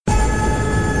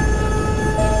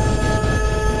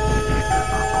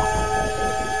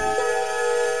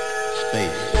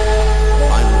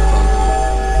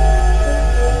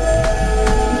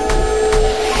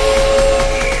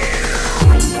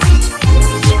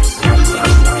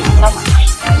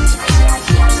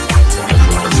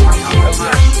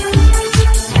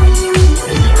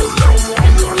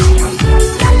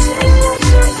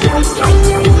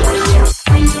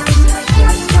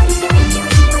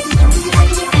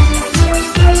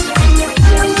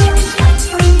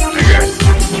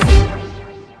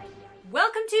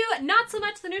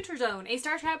Banter Zone, a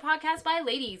Star Trek podcast by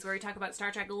ladies, where we talk about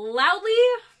Star Trek loudly.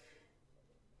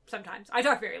 Sometimes. I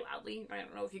talk very loudly. I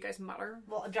don't know if you guys mutter.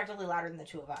 Well, objectively louder than the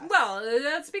two of us. Well,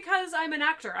 that's because I'm an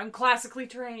actor. I'm classically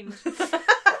trained.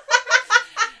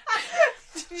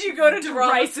 Did you go to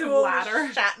drama school ladder.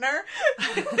 with Shatner?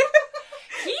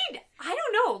 I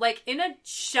don't know, like, in a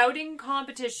shouting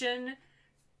competition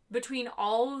between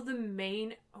all of the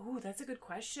main... Oh, that's a good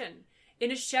question.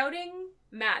 In a shouting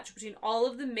match between all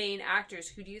of the main actors,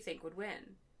 who do you think would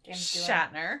win?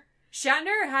 Shatner.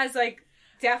 Shatner has, like,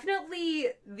 definitely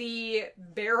the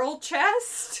barrel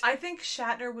chest. I think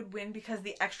Shatner would win because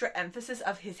the extra emphasis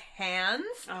of his hands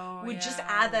would just yeah.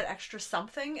 add that extra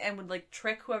something and would, like,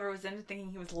 trick whoever was in it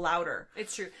thinking he was louder.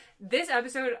 It's true. This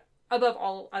episode, above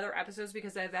all other episodes,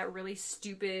 because of that really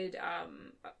stupid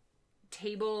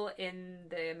table in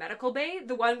the medical bay,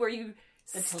 the one where you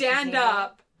stand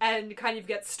up and kind of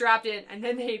get strapped in and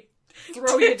then they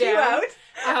throw you down.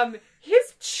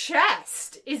 His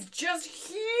chest is just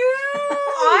huge.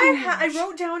 I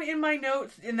wrote down in my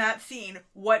notes in that scene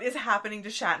what is happening to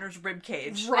Shatner's rib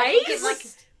cage. Right? It's like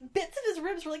bits of his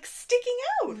ribs were like sticking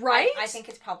out. Right? I think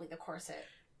it's probably the corset.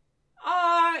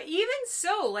 Even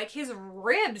so, like, his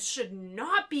ribs should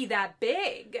not be that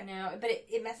big. No, but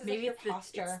it messes up your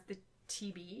posture. It's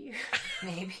the TB.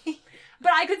 Maybe.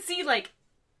 But I could see, like,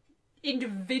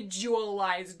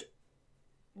 individualized,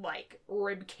 like,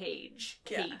 rib cages.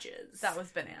 Yeah, that was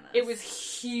bananas. It was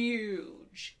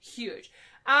huge. Huge.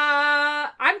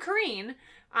 I'm Corrine.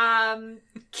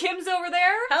 Kim's over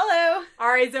there. Hello.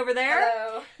 Ari's over there.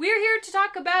 Hello. We're here to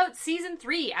talk about Season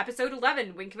 3, Episode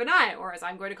 11, Wink of an Eye, or as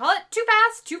I'm going to call it, Too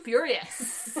Fast, Too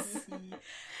Furious.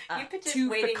 You've been just too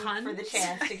waiting fecund. for the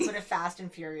chance to put a Fast and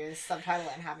Furious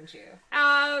subtitle in, haven't you?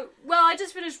 Well, I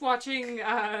just finished watching,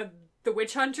 The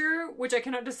Witch Hunter, which I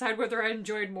cannot decide whether I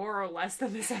enjoyed more or less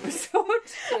than this episode.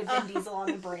 Good Vin Diesel on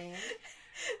the brain.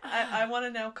 I want to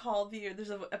now call there's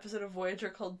an episode of Voyager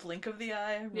called Blink of the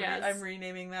Eye. Yes. I'm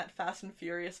renaming that Fast and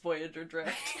Furious Voyager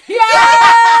Drift.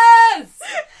 Yes!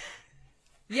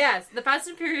 Yes, the Fast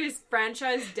and Furious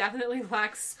franchise definitely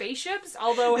lacks spaceships,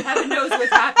 although heaven knows what's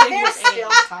happening There's with still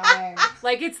it. time.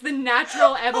 Like, it's the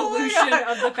natural evolution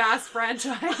of the Fast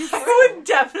franchise. I would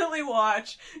definitely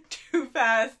watch Too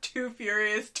Fast, Too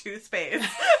Furious, Too Space.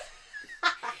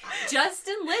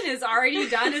 Justin Lin has already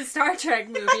done a Star Trek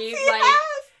movie. Yes,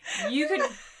 Like, you could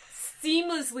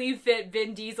seamlessly fit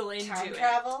Vin Diesel into Time it.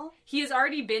 travel. He has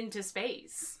already been to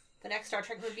space. The next Star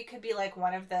Trek movie could be like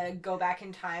one of the go back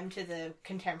in time to the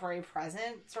contemporary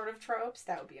present sort of tropes.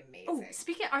 That would be amazing. Oh,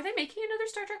 speaking, are they making another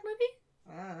Star Trek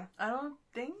movie? I don't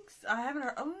think so. I haven't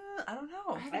heard. I don't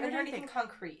know. I haven't heard anything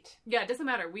concrete. Yeah, it doesn't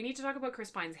matter. We need to talk about Chris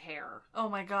Pine's hair. Oh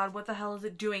my god, what the hell is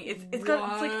it doing? It's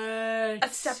like a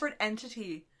separate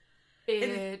entity.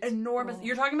 It's enormous.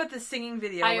 You're talking about the singing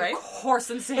video, right? Of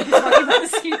course I'm talking about the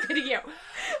singing video.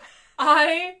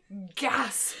 I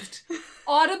gasped.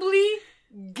 Audibly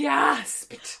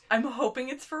gasped. I'm hoping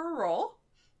it's for a role.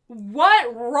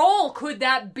 What role could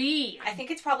that be? I think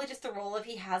it's probably just the role of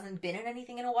he hasn't been in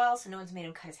anything in a while, so no one's made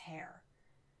him cut his hair.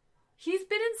 He's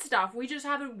been in stuff. We just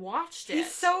haven't watched it.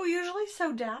 He's usually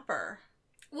so dapper.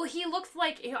 Well, he looks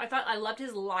like... I loved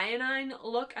his leonine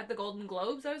look at the Golden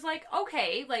Globes. I was like,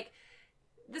 okay, like,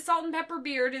 the salt and pepper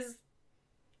beard is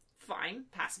fine.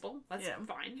 Passable. That's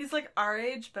fine. He's like our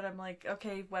age, but I'm like,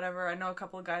 okay, whatever. I know a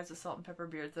couple of guys with salt and pepper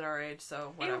beards at our age,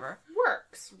 so whatever. It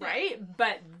works, right? Yeah.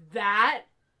 But that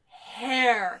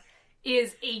hair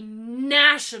is a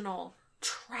national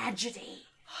tragedy.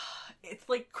 It's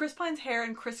like Chris Pine's hair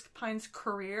and Chris Pine's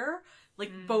career,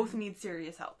 like, both need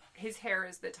serious help. His hair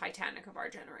is the Titanic of our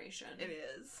generation. It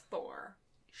is. For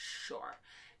sure.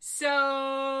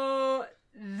 So,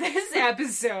 this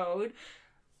episode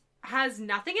has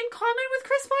nothing in common with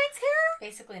Chris Pine's hair?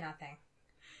 Basically nothing.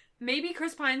 Maybe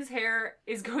Chris Pine's hair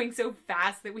is going so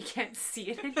fast that we can't see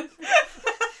it anymore.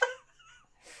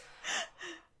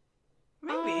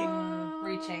 Maybe.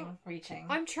 Reaching.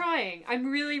 I'm trying.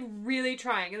 I'm really, really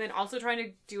trying. And then also trying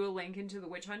to do a link into the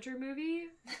Witch Hunter movie.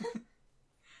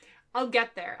 I'll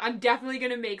get there. I'm definitely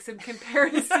going to make some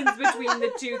comparisons between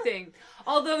the two things.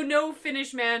 Although no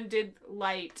Finnish man did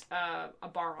light a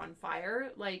bar on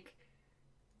fire. Like,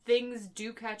 things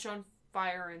do catch on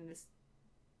fire in this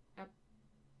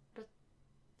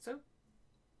episode.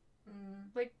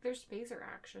 Like, there's phaser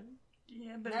action.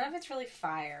 Yeah, but none of it's really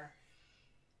fire.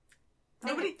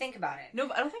 Think about it.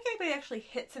 No, I don't think anybody actually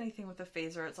hits anything with a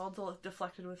phaser. It's all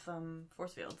deflected with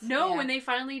force fields. No, when they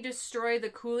finally destroy the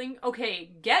cooling... Okay,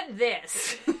 get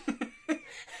this.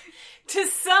 To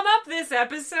sum up this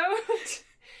episode,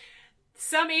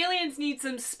 some aliens need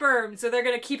some sperm, so they're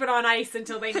going to keep it on ice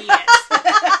until they need it.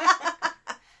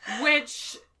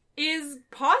 which is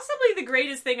possibly the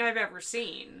greatest thing I've ever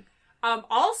seen.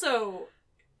 Also,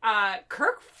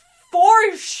 Kirk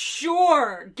for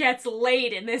sure gets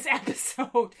laid in this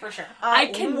episode. For sure. I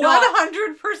cannot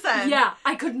 100%. Yeah,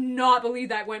 I could not believe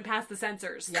that went past the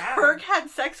censors. Yeah. Kirk had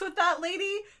sex with that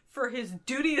lady for his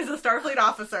duty as a Starfleet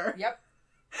officer. Yep.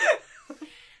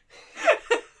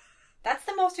 That's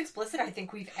the most explicit I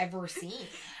think we've ever seen.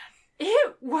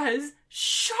 It was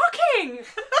shocking!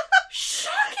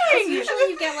 Shocking! Usually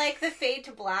you get, like, the fade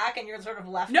to black and you're sort of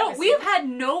left No, missing. we've had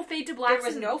no fade to black. There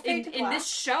was no fade to black. In this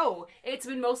show. It's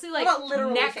been mostly, like, What about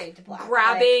literally neck fade to black?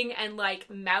 grabbing and, like,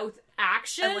 mouth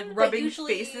action. And, like, rubbing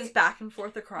usually- faces back and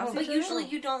forth across each But other. usually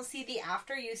you don't see the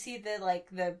after, you see the, like,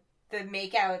 the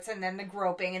makeouts and then the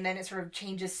groping and then it sort of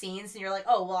changes scenes and you're like,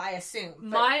 oh, well, I assume. But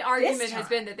My argument has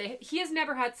been that he has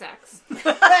never had sex.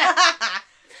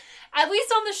 At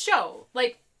least on the show.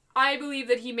 Like, I believe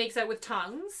that he makes out with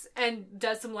tongues and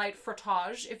does some light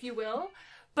frottage, if you will.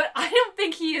 But I don't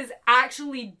think he has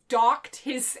actually docked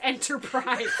his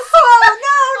Enterprise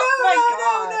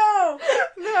Oh,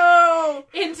 no!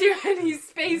 into any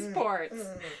spaceports.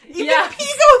 Even Yeah.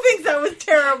 Pico thinks that was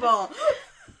terrible.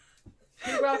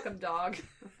 You're welcome, dog.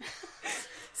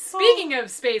 Speaking of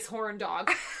space horn dog,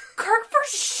 Kirk for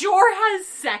sure has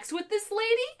sex with this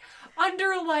lady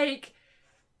under, like,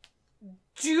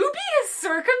 dubious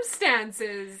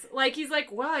circumstances. Like, he's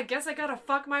like, well, I guess I gotta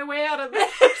fuck my way out of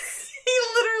this. He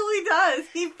literally does.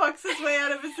 He fucks his way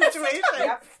out of a situation.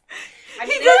 Yep. I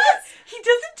mean, He does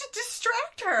it to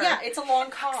distract her. yeah, it's a long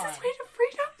con. It's his way to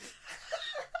freedom.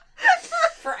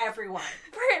 For everyone.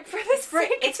 For this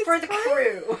freak. It's for the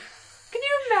crew. Can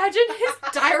you imagine his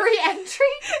diary entry?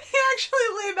 He actually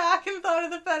lay back and thought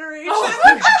of the Federation.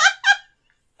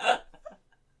 Oh.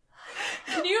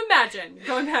 Can you imagine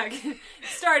going back,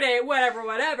 Stardate,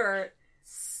 whatever.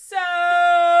 So,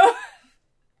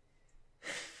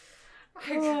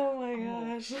 Oh my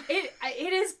gosh.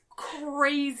 it is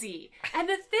crazy. And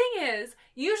the thing is,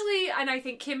 usually, and I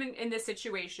think Kim in this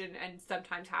situation, and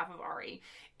sometimes half of Ari,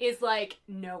 is like,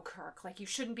 no, Kirk, like, you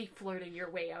shouldn't be flirting your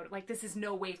way out. Like, this is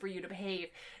no way for you to behave.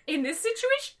 In this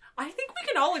situation, I think we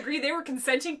can all agree they were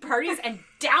consenting parties and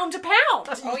down to pound.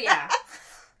 Oh, yeah.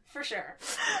 For sure.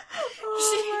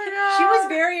 Oh my god. She was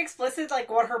very explicit,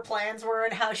 like, what her plans were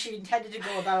and how she intended to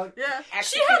go about Yeah.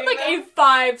 She executing had, like, them.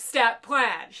 a 5-step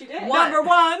plan. She did. Number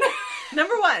one,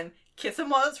 Number one, kiss him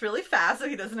while it's really fast so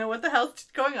he doesn't know what the hell's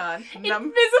going on.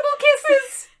 invisible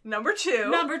kisses. Number two,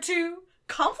 Number 2.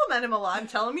 compliment him a lot and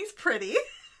tell him he's pretty.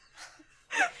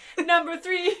 Number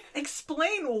 3.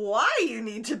 Explain why you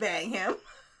need to bang him.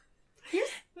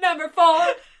 Number 4.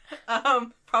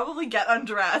 Probably get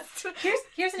undressed.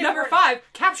 Here's an Number important,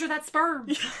 5. Capture that sperm.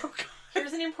 Oh, God.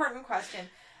 Here's an important question.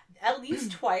 At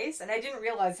least twice, and I didn't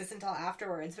realize this until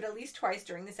afterwards, but at least twice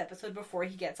during this episode before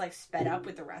he gets, like, sped up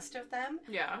with the rest of them,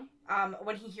 Yeah.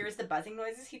 when he hears the buzzing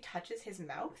noises, he touches his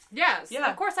mouth. Yes. Yeah.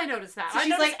 Of course I noticed that. So I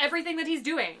she's noticed like- everything that he's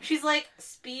doing. She's like,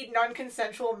 speed,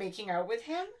 non-consensual making out with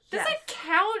him. Does Yes. it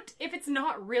count if it's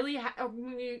not really...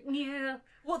 yeah.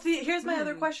 Well, here's my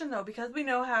other question, though, because we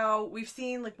know how we've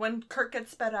seen, like, when Kirk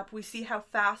gets sped up, we see how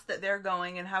fast that they're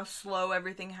going and how slow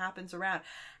everything happens around.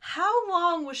 How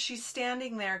long was she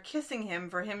standing there kissing him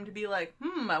for him to be like,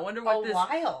 I wonder what this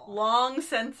while. long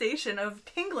sensation of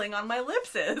tingling on my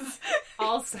lips is?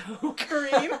 Also,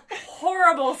 Kareem?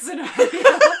 horrible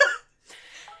scenario.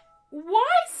 Why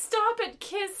stop at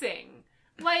kissing?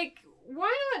 Like,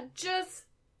 why not just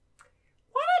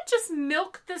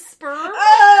milk the sperm?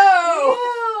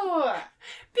 Oh! Ew.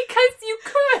 Because you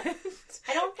could.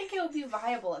 I don't think it would be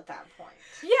viable at that point.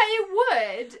 Yeah, it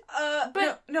would.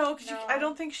 But no, No. I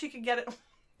don't think she could get it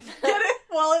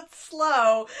while it's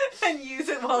slow and use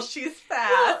it while she's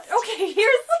fast. Okay,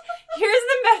 here's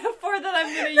the metaphor that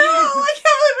I'm gonna No, use. I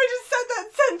can't believe I just said that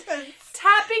sentence.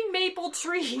 Tapping maple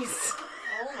trees.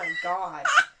 Oh my god.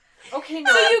 Okay,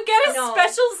 no. So you get a no.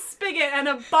 special spigot and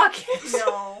a bucket.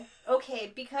 No.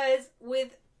 Okay, because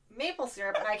with maple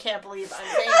syrup, and I can't believe I'm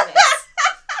saying this,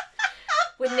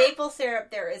 with maple syrup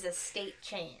there is a state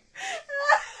change.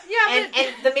 Yeah,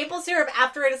 And the maple syrup,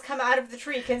 after it has come out of the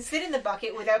tree, can sit in the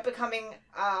bucket without becoming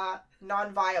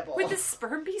non-viable. would the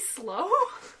sperm be slow?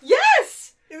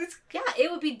 Yes! It was. Yeah,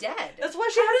 it would be dead. That's why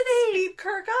she had to speed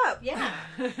Kirk up. Yeah.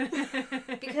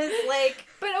 Because, like...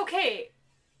 But okay.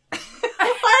 Why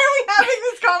are we having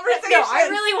this conversation? No, I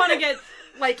really want to get,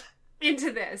 like,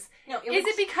 into this. No, Is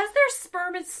it because their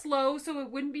sperm is slow so it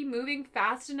wouldn't be moving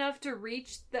fast enough to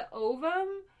reach the ovum?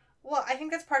 Well, I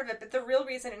think that's part of it, but the real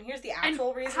reason, and here's the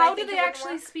actual reason How I think do it they wouldn't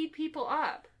actually work. speed people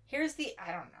up? Here's the,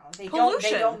 I don't know. They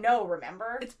Pollution. don't know,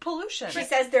 remember? It's pollution. She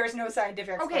says there's no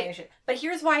scientific explanation. Okay. But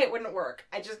here's why it wouldn't work.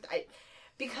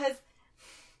 Because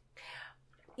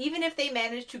even if they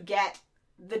managed to get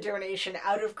the donation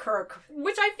out of Kirk,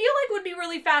 which I feel like would be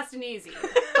really fast and easy,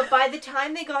 but by the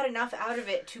time they got enough out of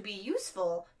it to be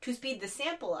useful, to speed the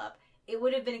sample up, it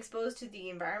would have been exposed to the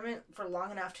environment for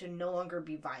long enough to no longer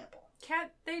be viable.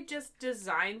 Can't they just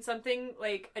design something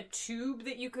like a tube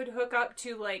that you could hook up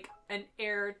to like an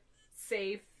air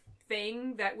safe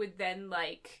thing that would then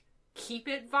like keep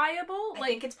it viable? I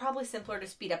think it's probably simpler to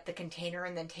speed up the container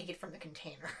and then take it from the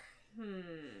container.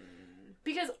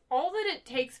 Because all that it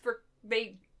takes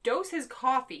they dose his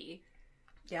coffee.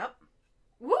 Yep.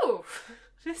 Woo!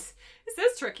 This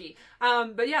is tricky.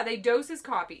 But yeah, they dose his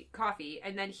coffee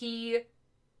and then he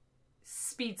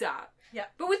speeds up. Yeah.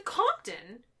 But with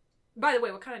Compton, by the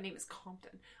way, what kind of name is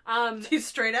Compton? He's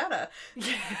straight out of.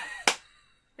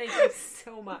 Thank you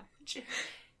so much.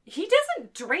 He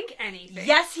doesn't drink anything.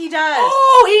 Yes, he does.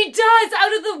 Oh, he does!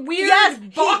 Out of the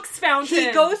weird box fountain.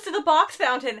 He goes to the box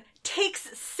fountain,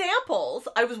 takes samples.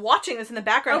 I was watching this in the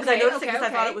background because I noticed it because I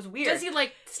thought it was weird. Does he,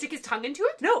 like, stick his tongue into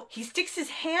it? No, he sticks his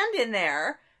hand in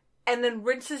there and then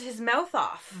rinses his mouth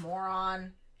off.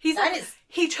 Moron. He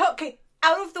took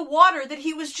out of the water that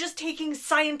he was just taking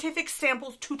scientific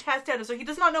samples to test out of, so he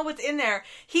does not know what's in there.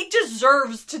 He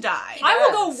deserves to die. I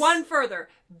will go one further.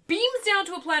 Beams down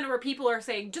to a planet where people are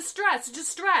saying, distress.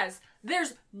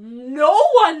 There's no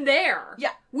one there.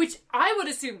 Yeah. Which I would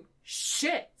assume,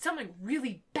 shit, something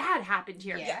really bad happened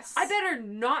here. Yes. I better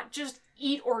not just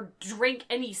eat or drink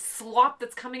any slop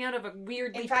that's coming out of a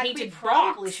weirdly painted box.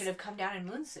 Probably should have come down in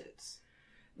moon suits.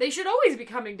 They should always be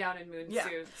coming down in moon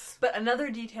suits. But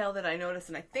another detail that I noticed,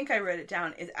 and I think I wrote it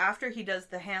down, is after he does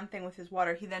the hand thing with his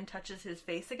water, he then touches his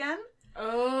face again.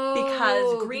 Oh.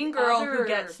 Because Green Girl, who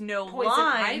gets no Poison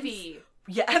lines... Ivy.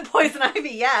 Yeah, Poison Ivy,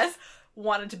 yes.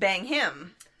 Wanted to bang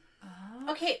him.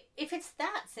 Okay, if it's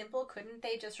that simple, couldn't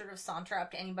they just sort of saunter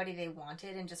up to anybody they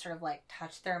wanted and just sort of, like,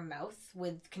 touch their mouth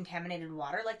with contaminated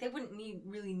water? Like, they wouldn't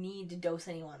really need to dose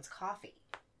anyone's coffee.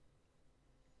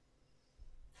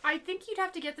 I think you'd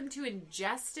have to get them to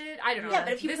ingest it. I don't know. Yeah,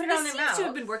 but if you put it on their mouth... This seems to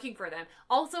have been working for them.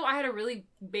 Also, I had a really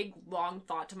big, long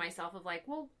thought to myself of like,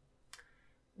 well,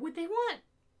 would they want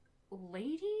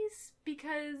ladies?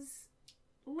 Because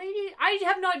I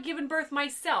have not given birth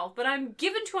myself, but I'm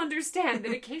given to understand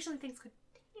that occasionally things could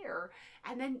tear,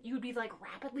 and then you would be like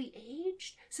rapidly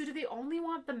aged. So do they only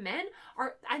want the men?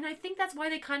 And I think that's why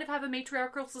they kind of have a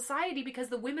matriarchal society, because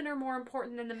the women are more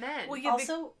important than the men. Well,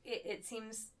 also, it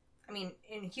seems... I mean,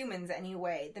 in humans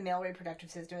anyway, the male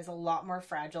reproductive system is a lot more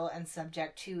fragile and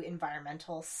subject to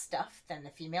environmental stuff than the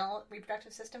female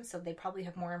reproductive system, so they probably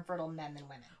have more infertile men than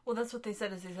women. Well, that's what they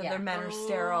said, is they said their men are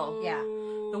sterile. Yeah.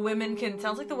 The women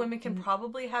sounds like the women can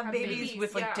probably have babies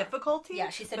with, like, difficulty. Yeah,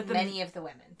 she said many of the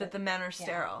women. But the men are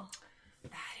sterile.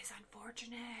 That is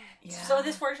unfortunate. Yeah. So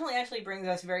this fortunately actually brings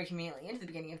us very conveniently into the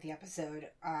beginning of the episode,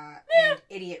 and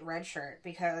Idiot Red Shirt,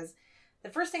 because... The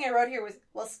first thing I wrote here was,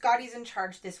 well, Scotty's in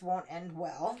charge, this won't end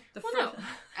well. No.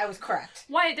 I was correct.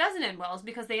 Why it doesn't end well is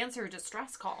because they answer a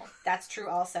distress call. That's true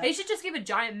also. They should just give a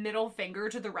giant middle finger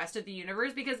to the rest of the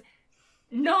universe, because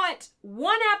not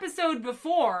one episode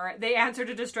before they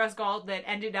answered a distress call that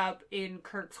ended up in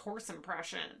Kirk's horse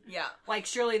impression. Yeah. Like,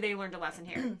 surely they learned a lesson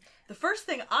here. The first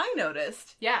thing I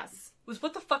noticed was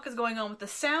what the fuck is going on with the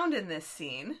sound in this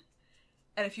scene.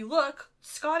 And if you look,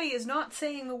 Scotty is not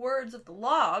saying the words of the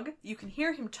log. You can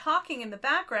hear him talking in the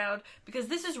background because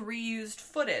this is reused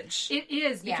footage. It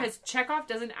is, because Chekhov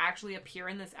doesn't actually appear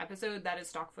in this episode. That is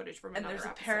stock footage from another episode.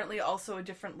 And there's apparently also a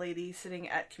different lady sitting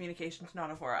at Communications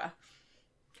Nonahora.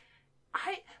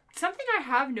 Something I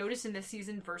have noticed in this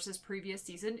season versus previous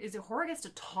season is that Ahura gets to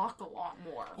talk a lot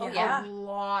more. Yeah. A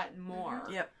lot more.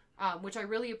 Mm-hmm. Yep. Which I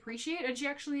really appreciate. And she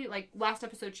actually, like, last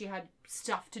episode she had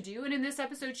stuff to do. And in this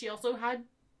episode she also had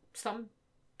some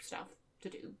stuff to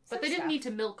do. But they didn't need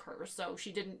to milk her, so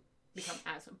she didn't become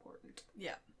as important.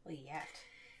 Yeah. Well, yet.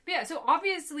 But yeah, so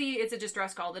obviously it's a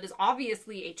distress call that is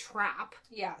obviously a trap.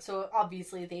 Yeah, so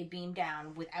obviously they beam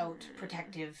down without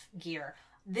protective gear.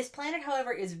 This planet,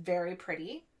 however, is very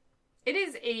pretty. It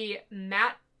is a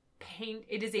matte paint.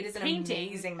 It is an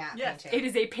amazing matte painting. It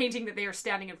is a painting that they are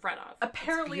standing in front of.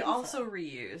 Apparently also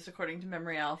reused, according to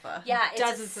Memory Alpha. Yeah, it's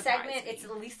Doesn't a surprise segment. me. It's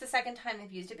at least the second time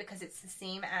they've used it, because it's the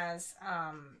same as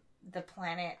the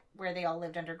planet where they all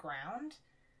lived underground.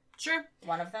 Sure.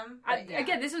 One of them.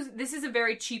 Again, this is a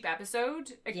very cheap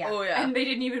episode. Yeah. Oh, yeah. And they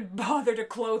didn't even bother to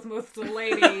clothe most of the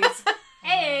ladies.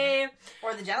 Hey!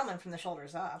 Or the gentleman from the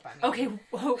shoulders up. I mean. Okay,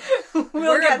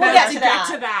 we'll get back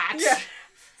to that. Yeah.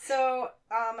 So,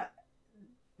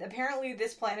 apparently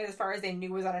this planet, as far as they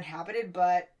knew, was uninhabited,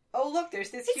 but oh look,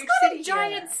 there's this huge got city a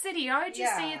giant here. city. How would you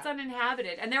say it's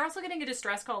uninhabited? And they're also getting a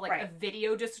distress call, like a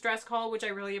video distress call, which I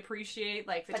really appreciate,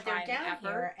 like the time and effort.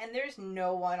 Here, and there's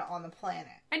no one on the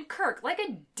planet. And Kirk, like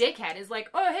a dickhead, is like,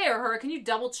 "Oh, hey, Uhura, can you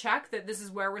double check that this is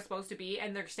where we're supposed to be?"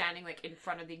 And they're standing like in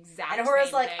front of the exact. And Uhura's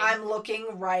same like, thing. "I'm looking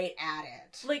right at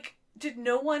it." Like, did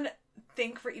no one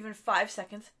think for even 5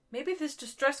 seconds? Maybe this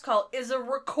distress call is a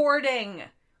recording.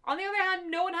 On the other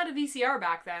hand, no one had a VCR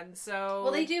back then, so...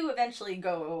 Well, they do eventually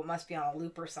go, oh, it must be on a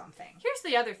loop or something. Here's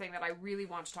the other thing that I really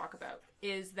want to talk about,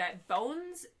 is that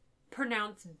Bones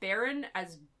pronounced Baron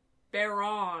as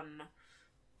Baron.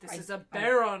 This is a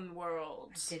Baron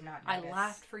world. I did not I notice.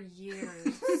 laughed for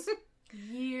years.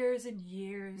 Years and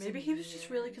years. Maybe he was just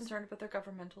really concerned about their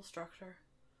governmental structure.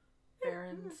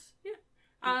 Barons. Yeah.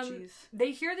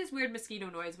 They hear this weird mosquito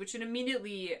noise, which would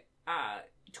immediately...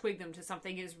 twig them to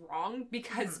something is wrong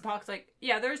because Spock's like,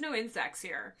 yeah, there's no insects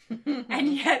here.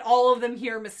 And yet all of them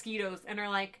hear mosquitoes and are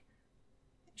like,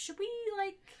 should we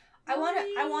like... I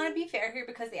want to be fair here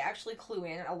because they actually clue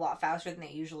in a lot faster than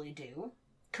they usually do.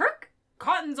 Kirk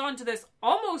cottons onto this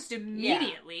almost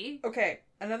immediately. Yeah. Okay,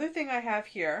 another thing I have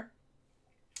here.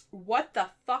 What the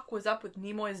fuck was up with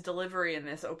Nimoy's delivery in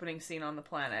this opening scene on the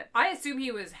planet? I assume he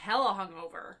was hella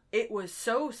hungover. It was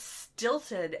so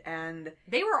stilted and...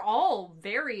 They were all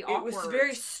very awkward. It was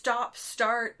very stop,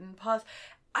 start, and pause.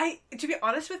 To be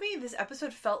honest with me, this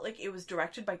episode felt like it was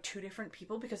directed by 2 different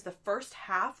people because the first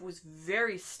half was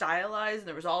very stylized and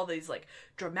there was all these, like,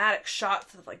 dramatic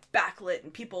shots of, like, backlit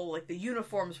and people, like, the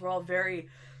uniforms were all very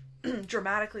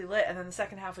dramatically lit, and then the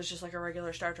second half was just like a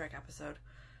regular Star Trek episode.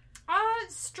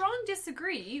 Strong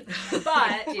disagree, but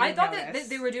I thought that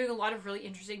they were doing a lot of really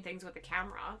interesting things with the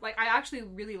camera. Like, I actually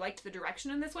really liked the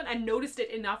direction in this one and noticed it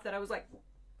enough that I was like,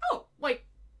 oh, like,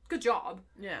 good job.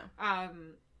 Yeah.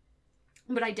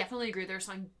 But I definitely agree there's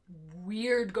something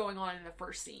weird going on in the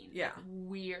first scene. Yeah. Like,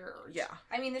 weird. Yeah.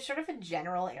 I mean, there's sort of a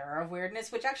general air of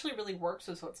weirdness, which actually really works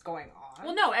with what's going on.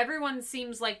 Well, no, everyone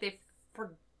seems like they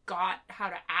forgot how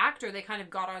to act, or they kind of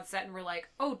got on set and were like,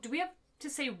 oh, do we have to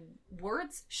say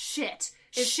words? Shit.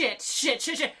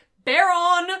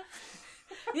 Baron!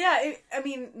 Yeah, I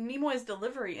mean, Nimoy's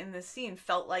delivery in this scene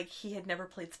felt like he had never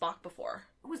played Spock before.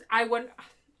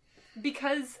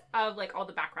 Because of, like, all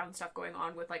the background stuff going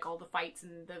on with, like, all the fights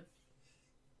and the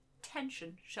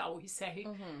tension, shall we say,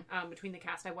 between the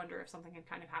cast, I wonder if something had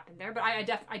kind of happened there. But I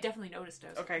definitely noticed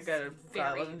it. Okay, good.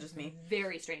 It wasn't just me.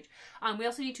 Very strange. We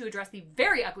also need to address the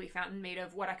very ugly fountain made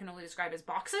of what I can only describe as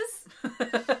boxes.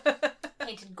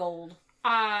 Painted gold.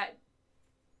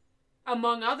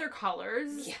 Among other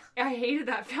colors. Yeah. I hated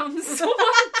that fountain so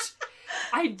much.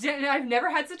 I've never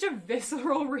had such a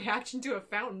visceral reaction to a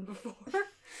fountain before.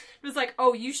 It was like,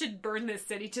 oh, you should burn this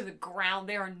city to the ground.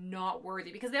 They are not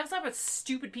worthy. Because they also have a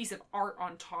stupid piece of art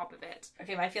on top of it.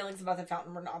 Okay, my feelings about the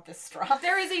fountain were not this strong.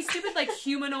 There is a stupid, like,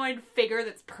 humanoid figure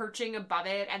that's perching above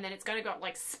it, and then it's gonna got,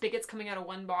 like, spigots coming out of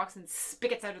one box and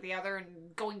spigots out of the other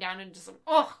and going down into some,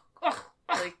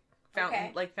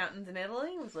 Like fountains in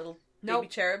Italy with little Nope. baby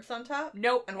cherubs on top?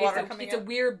 Nope. And water coming It's a out?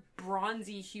 weird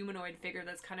bronzy humanoid figure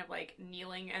that's kind of, like,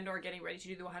 kneeling and or getting ready to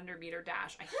do the 100-meter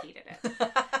dash. I hated it.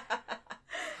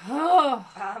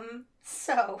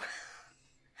 So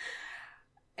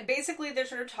basically they're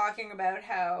sort of talking about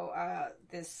how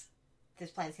this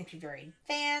planet seems to be very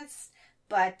advanced,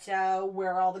 but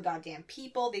where are all the goddamn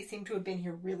people? They seem to have been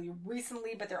here really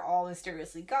recently, but they're all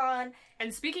mysteriously gone.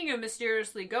 And speaking of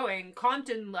mysteriously going,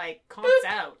 Compton, like, comps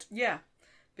out. Yeah.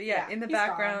 But yeah, in the he's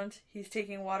background, he's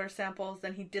taking water samples,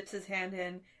 then he dips his hand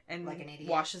in and Like an idiot.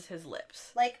 washes his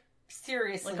lips. Like,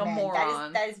 seriously, Like a man,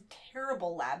 moron. That is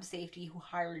terrible lab safety. Who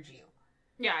hired you?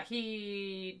 Yeah,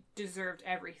 he deserved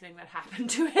everything that happened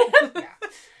to him.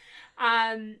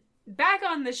 Yeah. Back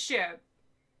on the ship.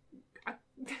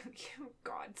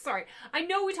 God, sorry. I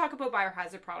know we talk about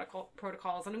biohazard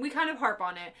protocols, and we kind of harp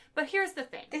on it, but here's the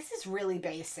thing. This is really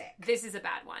basic. This is a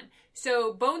bad one.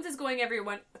 So Bones is going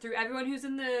through everyone who's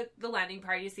in the landing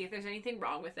party to see if there's anything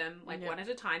wrong with them, like one at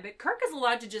a time. But Kirk is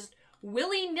allowed to just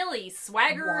willy-nilly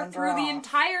swagger Wander through the off.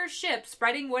 entire ship,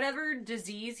 spreading whatever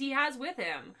disease he has with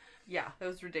him. Yeah, that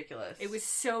was ridiculous. It was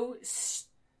so stupid.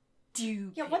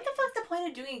 Yeah, what the fuck's the point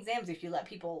of doing exams if you let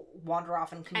people wander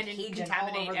off and contagion all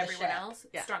contaminate over the everyone ship? else?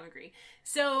 Yeah. Strong agree.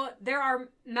 So there are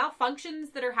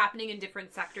malfunctions that are happening in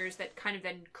different sectors that kind of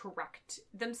then correct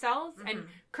themselves. Mm-hmm. And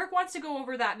Kirk wants to go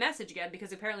over that message again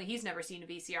because apparently he's never seen a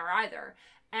VCR either.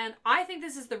 And I think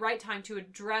this is the right time to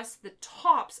address the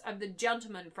tops of the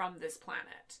gentlemen from this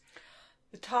planet.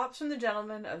 The tops from the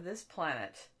gentlemen of this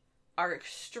planet are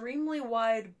extremely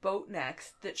wide boat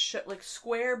necks that like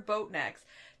square boat necks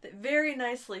that very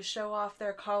nicely show off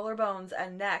their collarbones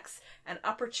and necks and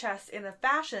upper chests in a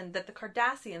fashion that the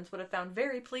Cardassians would have found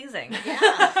very pleasing.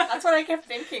 Yeah, that's what I kept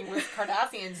thinking with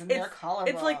Cardassians and their collarbones.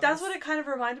 It's like, that's what it kind of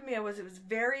reminded me of, it was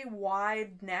very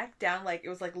wide neck down, like, it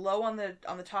was like low on the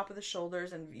top of the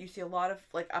shoulders, and you see a lot of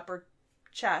like upper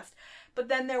chest. But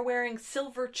then they're wearing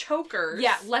silver chokers.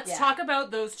 Yeah, let's talk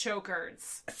about those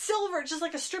chokers. Silver, just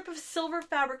like a strip of silver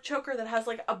fabric choker that has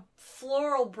like a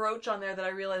floral brooch on there that I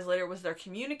realized later was their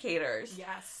communicators.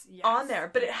 Yes. On there.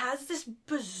 But it has this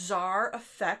bizarre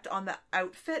effect on the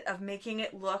outfit of making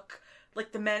it look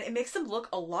like the men, it makes them look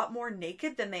a lot more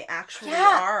naked than they actually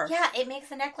are. Yeah, it makes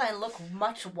the neckline look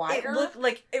much wider. It looked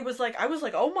like, I was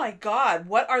like, oh my god,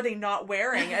 what are they not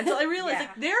wearing? Until I realized,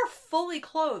 like, they're fully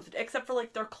clothed, except for,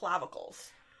 like, their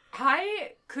clavicles.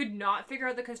 I could not figure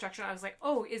out the construction. I was like,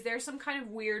 oh, is there some kind of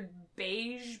weird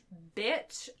beige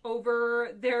bit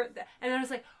over there? And then I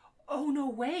was like, oh, no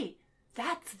way.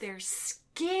 That's their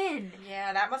skin.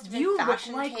 Yeah, that must have been you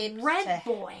fashion look like taped red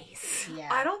boys. Yeah.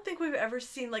 I don't think we've ever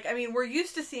seen, like, I mean, we're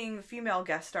used to seeing female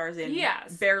guest stars in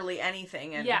barely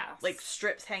anything and, like,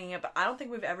 strips hanging up, but I don't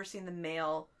think we've ever seen the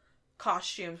male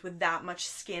costumes with that much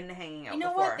skin hanging out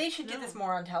before. What? They should get this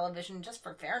more on television just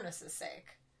for fairness'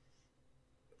 sake.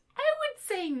 I would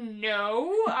say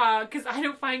no, because I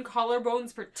don't find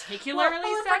collarbones particularly sexy.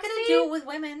 If we're gonna do it with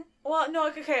women. Well, no,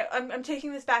 okay, I'm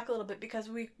taking this back a little bit because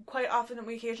we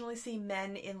occasionally see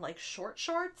men in, like, short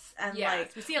shorts and,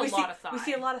 like... we see a lot of thigh. We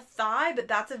see a lot of thigh, but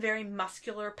that's a very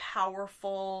muscular,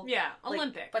 powerful... Yeah, like,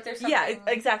 Olympic. But there's something... Yeah,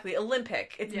 exactly,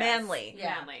 Olympic. It's manly.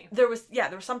 Yeah. Manly. There was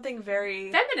something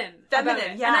very...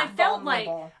 Feminine, yeah. And I felt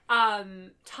vulnerable.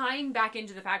 like, tying back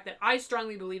into the fact that I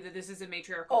strongly believe that this is a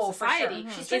matriarchal society. For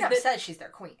sure. She straight up says she's their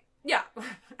queen. Yeah,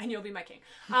 and you'll be my king.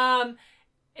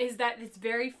 Is that it's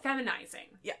very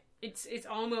feminizing. Yeah. It's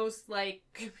almost like,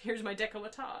 here's my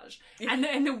décolletage.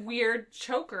 And the weird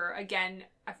choker, again,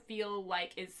 I feel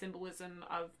like is symbolism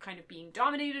of kind of being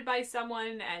dominated by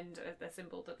someone and the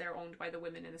symbol that they're owned by the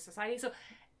women in the society. So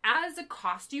as a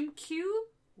costume cue,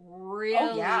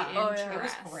 really interesting. It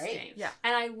was great. Yeah.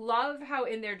 And I love how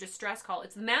in their distress call,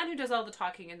 it's the man who does all the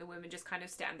talking and the women just kind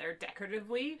of stand there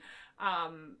decoratively.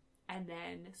 And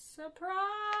then, surprise!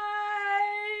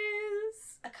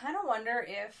 I kind of wonder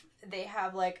if they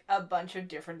have, like, a bunch of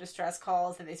different distress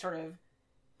calls and they sort of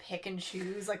pick and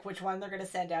choose, like, which one they're going to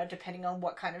send out depending on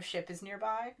what kind of ship is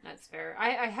nearby. That's fair.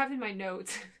 I have in my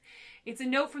notes, it's a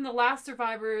note from the last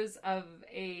survivors of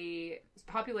a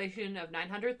population of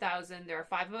 900,000. There are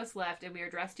 5 of us left, and we are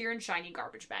dressed here in shiny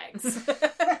garbage bags.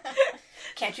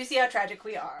 Can't you see how tragic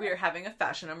we are? We are having a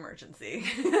fashion emergency.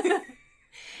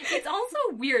 It's also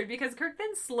weird because Kirk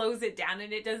then slows it down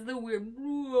and it does the weird...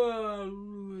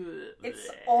 It's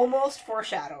almost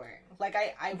foreshadowing. Like,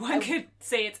 One could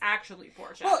say it's actually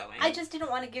foreshadowing. Well, I just didn't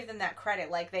want to give them that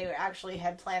credit, like they actually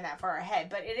had planned that far ahead,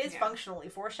 but it is functionally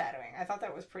foreshadowing. I thought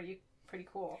that was pretty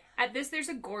cool. At this, there's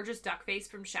a gorgeous duck face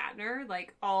from Shatner,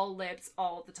 like, all lips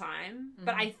all the time. Mm-hmm.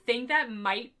 But I think that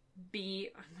might be...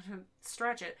 I'm gonna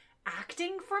stretch it.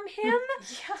 Acting from him,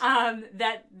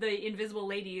 that the invisible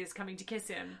lady is coming to kiss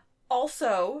him.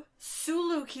 Also,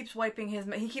 Sulu keeps wiping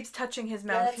he keeps touching his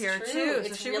mouth here true. too.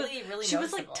 It's so really she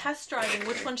was like test driving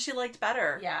which one she liked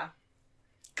better. Yeah.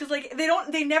 Because like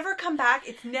they never come back.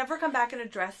 It's never come back and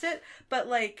addressed it. But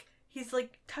like he's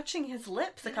like touching his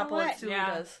lips a couple of Sulu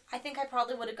does. I think I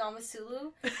probably would have gone with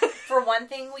Sulu. For one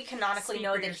thing, we canonically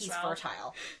know that he's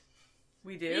fertile.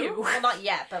 We do? Well, not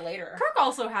yet, but later. Kirk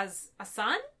also has a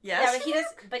son. Yes. Yeah, but he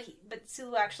does. But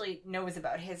Sulu actually knows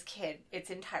about his kid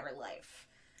its entire life.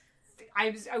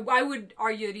 I would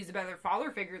argue that he's a better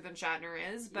father figure than Shatner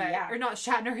is, but or not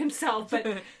Shatner himself,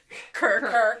 but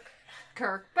Kirk.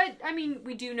 But I mean,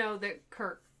 we do know that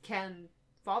Kirk can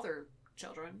father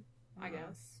children. I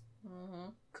guess. Mm-hmm.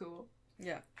 Cool.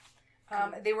 Yeah.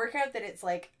 They work out that it's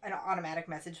like an automatic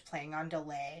message playing on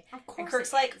delay. Of course. And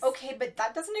Kirk's like, okay, but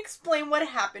that doesn't explain what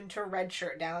happened to Red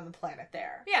Shirt down on the planet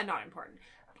there. Yeah, not important.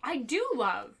 I do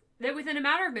love that within a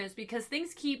matter of minutes, because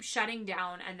things keep shutting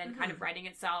down and then kind of righting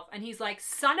itself, and he's like,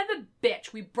 son of a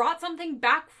bitch, we brought something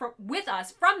back with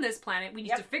us from this planet. We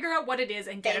need to figure out what it is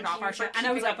and get it off our ship. And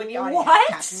I was like, what?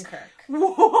 Captain Kirk.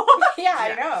 What? Yeah,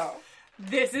 I know.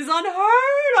 This is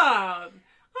unheard of.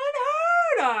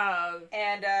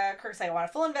 And Kirk's like, I want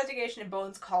a full investigation, and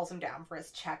Bones calls him down for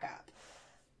his checkup.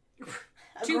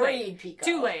 Agreed, Pico.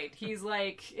 Too late. He's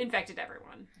like, infected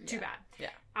everyone. Too bad.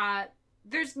 Yeah.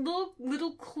 There's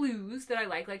little clues that I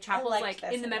like. Like Chapel's like,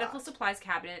 in the medical supplies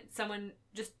cabinet, someone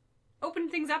just opened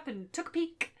things up and took a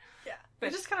peek. Yeah. But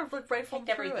it just kind of looked right from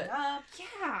through everything up.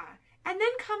 Yeah. And then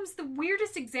comes the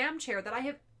weirdest exam chair that I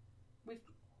have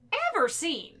ever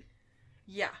seen.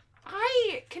 Yeah.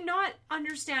 I cannot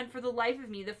understand for the life of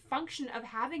me the function of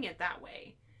having it that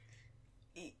way.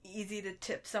 Easy to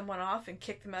tip someone off and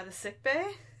kick them out of sickbay?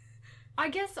 I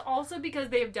guess also because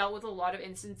they've dealt with a lot of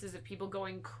instances of people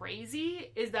going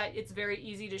crazy, is that it's very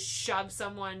easy to shove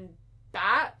someone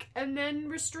back and then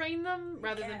restrain them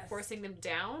rather than forcing them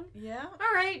down. Yeah.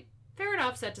 All right. Fair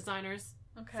enough, set designers.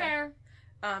 Okay. Fair.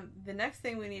 The next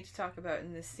thing we need to talk about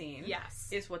in this scene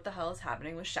is what the hell is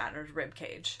happening with Shatner's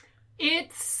ribcage.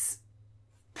 It's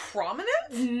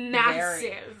prominent? Massive.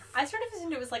 Very. I sort of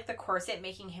assumed it was like the corset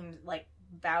making him like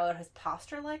bow out his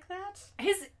posture like that.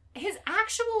 His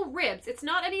actual ribs, it's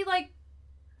not any like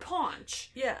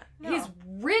paunch. Yeah. No. His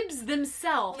ribs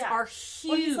themselves are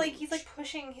huge. Well, he's like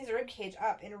pushing his rib cage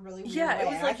up in a really weird way. It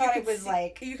was like I thought it was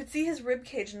like you could see his rib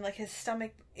cage and like his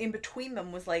stomach in between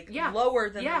them was like lower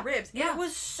than the ribs. Yeah. It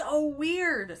was so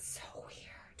weird. So weird.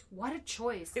 What a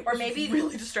choice. It was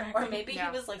really distracting. Or maybe he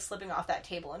was like slipping off that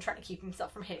table and trying to keep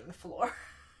himself from hitting the floor.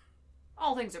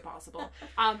 All things are possible.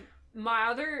 One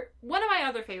of my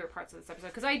other favorite parts of this episode,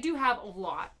 because I do have a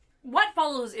lot. What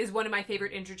follows is one of my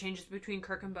favorite interchanges between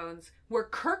Kirk and Bones, where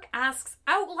Kirk asks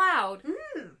out loud,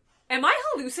 "Am I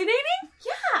hallucinating?"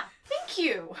 Yeah, thank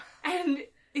you. And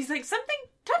he's like, "Something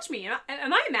touched me. Am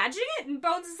I imagining it?" And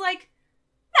Bones is like,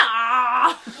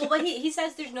 "Nah." Well, but he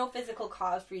says there's no physical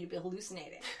cause for you to be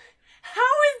hallucinating. How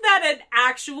is that an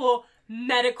actual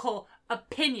medical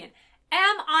opinion?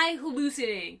 Am I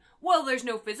hallucinating? Well, there's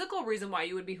no physical reason why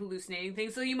you would be hallucinating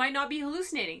things, so you might not be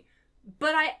hallucinating.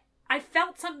 But I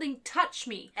felt something touch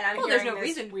me. And there's no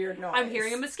reason. Weird noise. I'm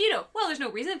hearing a mosquito. Well, there's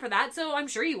no reason for that, so I'm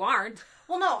sure you aren't.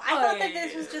 Well, no, I thought that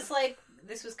this was just like,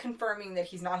 this was confirming that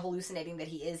he's not hallucinating, that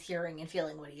he is hearing and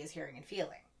feeling what he is hearing and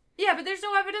feeling. Yeah, but there's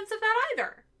no evidence of that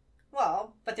either.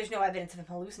 Well, but there's no evidence of him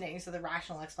hallucinating, so the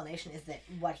rational explanation is that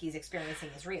what he's experiencing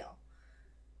is real.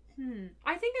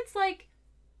 I think it's like...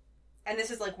 And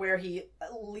this is like where he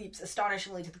leaps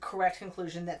astonishingly to the correct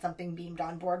conclusion that something beamed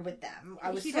on board with them. I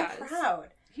was proud.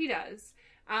 He does.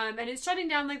 And it's shutting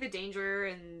down like the danger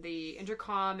and the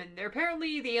intercom, and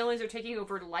the aliens are taking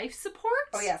over life support.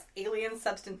 Oh yes, alien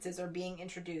substances are being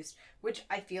introduced, which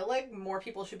I feel like more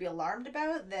people should be alarmed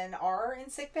about than are in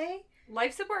sickbay.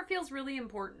 Life support feels really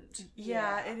important.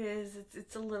 Yeah, it is.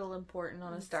 It's a little important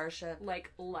on a starship.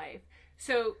 Like life.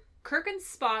 So Kirk and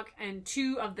Spock and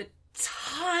two of the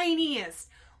tiniest,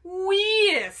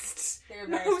 weeest, They're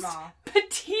very most small,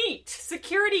 petite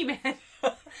security men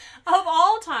of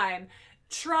all time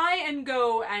try and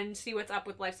go and see what's up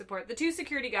with life support. The two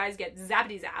security guys get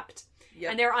zappity-zapped.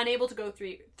 Yep. And they're unable to go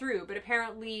through, but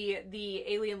apparently the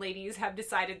alien ladies have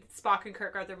decided that Spock and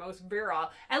Kirk are their most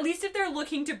virile. At least if they're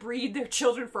looking to breed their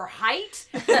children for height.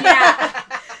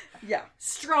 Yeah.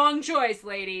 Strong choice,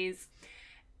 ladies.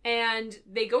 And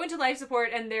they go into life support,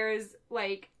 and there's,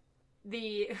 like,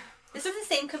 the... This is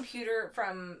the same computer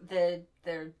from the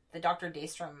Dr.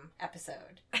 Daystrom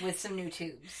episode with some new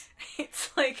tubes. It's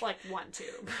like one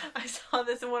tube. I saw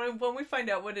this, and when we find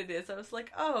out what it is, I was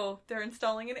like, oh, they're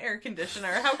installing an air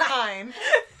conditioner. How kind.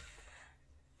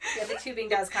 Yeah, the tubing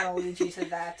does kind of lead you to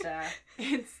that.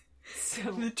 It's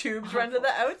so the tubes run to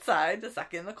the outside to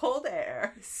suck in the cold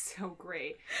air. So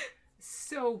great.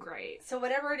 So great. So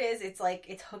whatever it is, it's like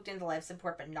it's hooked into life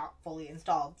support but not fully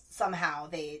installed. Somehow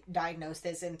they diagnose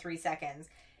this in 3 seconds.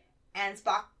 And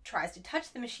Spock tries to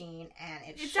touch the machine and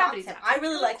it shocks him. I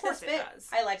really liked this bit.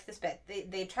 I liked this bit.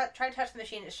 They try to touch the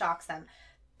machine, it shocks them.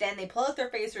 Then they pull out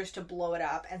their phasers to blow it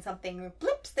up and something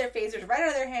blips their phasers right out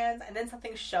of their hands and then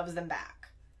something shoves them back.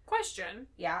 Question.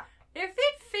 Yeah. If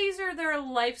they phaser their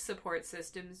life support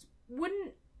systems,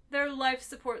 wouldn't their life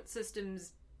support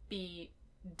systems be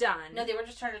done? No, they were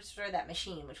just trying to destroy that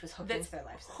machine, which was hooked into their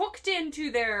life support. Hooked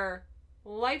into their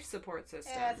life support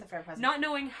system. Yeah, that's a fair question. Not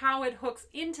knowing how it hooks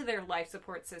into their life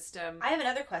support system. I have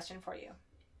another question for you.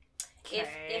 Okay.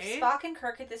 If Spock and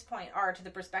Kirk at this point are, to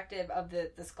the perspective of the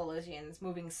Skolosians,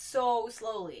 moving so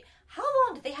slowly, how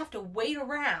long do they have to wait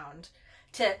around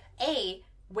to, A,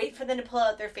 wait for them to pull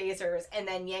out their phasers and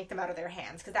then yank them out of their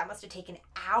hands? Because that must have taken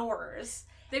hours.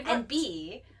 And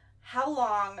B, how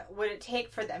long would it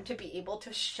take for them to be able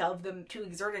to shove them, to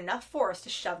exert enough force to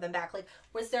shove them back? Like,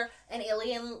 was there an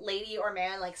alien lady or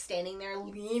man, like, standing there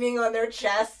leaning on their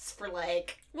chests for,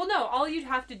 like... Well, no, all you'd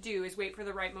have to do is wait for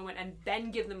the right moment and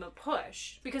then give them a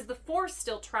push. Because the force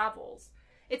still travels.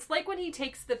 It's like when he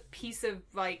takes the piece of,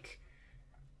 like,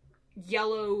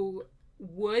 yellow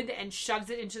wood and shoves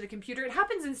it into the computer. It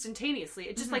happens instantaneously.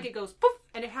 It's just like it goes poof,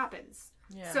 and it happens.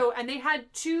 Yeah. So, and they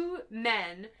had two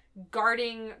men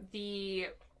guarding the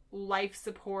life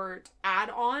support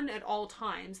add-on at all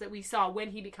times that we saw when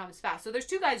he becomes fast. So there's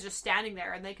two guys just standing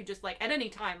there, and they could just, like, at any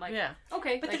time, like,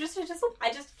 okay. But like, they're just,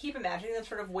 I just keep imagining them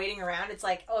sort of waiting around. It's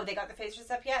like, oh, they got the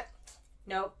phasers up yet?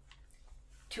 Nope.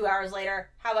 2 hours later,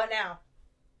 how about now?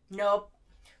 Nope.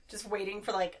 Just waiting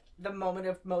for, like, the moment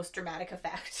of most dramatic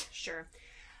effect. Sure.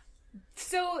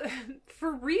 So,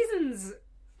 for reasons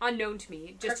unknown to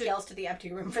me, Kirk yells to the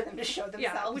empty room for them to show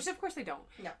themselves. Yeah, which of course they don't.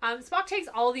 No. Spock takes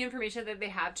all the information that they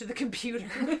have to the computer.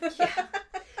 Yeah.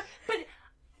 But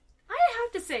I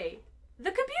have to say,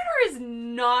 the computer is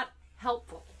not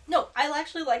helpful. No, I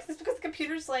actually like this because the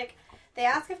computer's like, they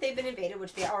ask if they've been invaded,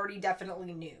 which they already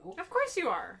definitely knew. Of course you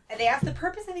are. And they ask the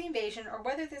purpose of the invasion or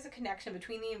whether there's a connection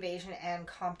between the invasion and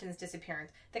Compton's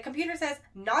disappearance. The computer says,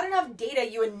 not enough data,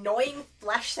 you annoying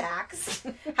flesh sacks.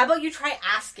 How about you try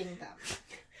asking them?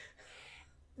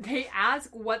 They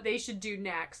ask what they should do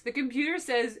next. The computer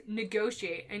says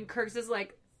negotiate, and Kirk says,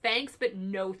 like, thanks, but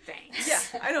no thanks. Yeah,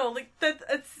 I know, like,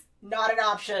 it's not an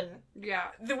option. Yeah.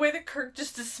 The way that Kirk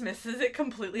just dismisses it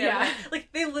completely. Yeah. Like,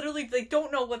 they literally, like,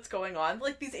 don't know what's going on.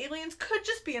 Like, these aliens could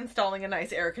just be installing a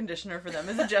nice air conditioner for them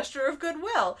as a gesture of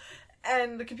goodwill.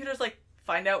 And the computer's like,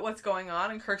 find out what's going on,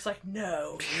 and Kirk's like,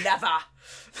 no, never.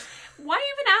 Why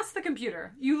even ask the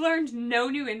computer? You learned no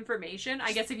new information.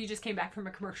 I guess if you just came back from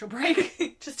a commercial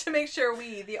break. Just to make sure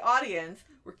we, the audience,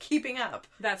 were keeping up.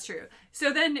 That's true.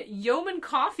 So then Yeoman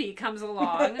Coffee comes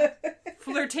along,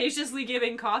 flirtatiously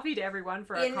giving coffee to everyone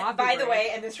for a coffee By break. the way,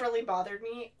 and this really bothered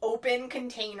me, open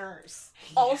containers.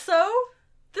 Also,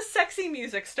 the sexy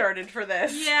music started for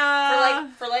this.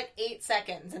 Yeah. For like 8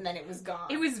 seconds, and then it was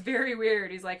gone. It was very weird.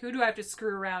 He's like, who do I have to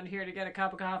screw around here to get a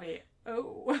cup of coffee?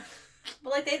 Oh.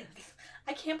 But like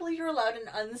I can't believe you're allowed an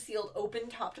unsealed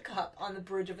open-topped cup on the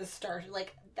bridge of a star.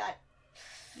 Like, that...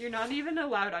 You're not even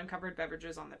allowed uncovered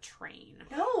beverages on the train.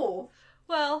 No.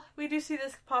 Well, we do see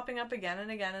this popping up again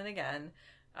and again and again.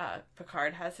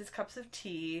 Picard has his cups of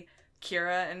tea.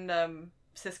 Kira and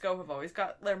Sisko have always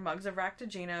got their mugs of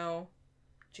Ractagino.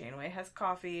 Janeway has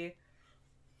coffee.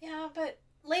 Yeah, but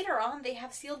later on they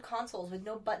have sealed consoles with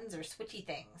no buttons or switchy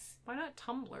things. Why not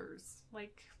tumblers?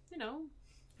 Like, you know...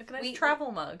 Like a nice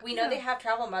travel mug. We know they have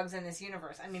travel mugs in this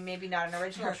universe. I mean, maybe not an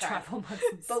original travel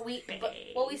mugs. But we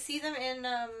see them in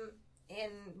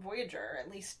Voyager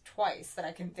at least twice that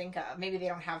I can think of. Maybe they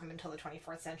don't have them until the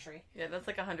 24th century. Yeah, that's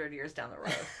like 100 years down the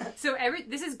road. So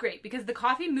this is great because the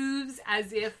coffee moves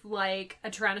as if like a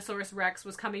Tyrannosaurus Rex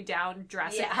was coming down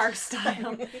Jurassic Park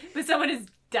style, but someone is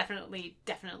definitely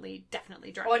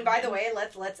driving. Oh, and by the way,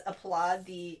 let's applaud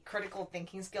the critical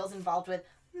thinking skills involved with.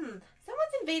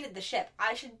 Someone's invaded the ship.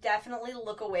 I should definitely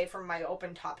look away from my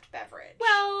open-topped beverage.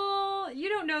 Well, you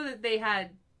don't know that they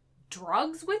had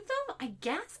drugs with them, I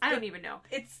guess? I don't even know.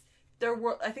 It's their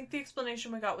world. I think the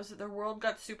explanation we got was that their world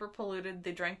got super polluted.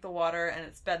 They drank the water and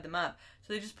it sped them up.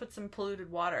 So they just put some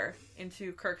polluted water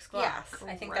into Kirk's glass. Yes,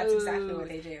 I think that's exactly what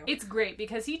they do. It's great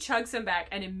because he chugs some back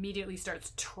and immediately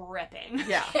starts tripping.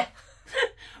 Yeah.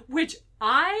 Which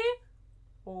I...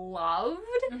 loved.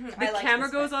 Mm-hmm. The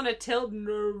camera goes on a tilt and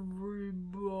everybody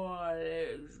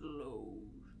slow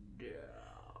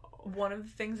down. One of the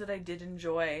things that I did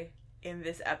enjoy in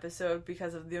this episode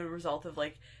because of the result of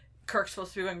like Kirk's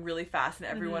supposed to be going really fast and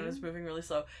everyone is moving really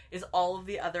slow is all of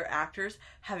the other actors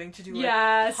having to do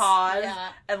like pause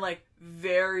and like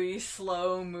very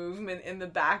slow movement in the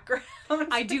background.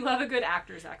 I do love a good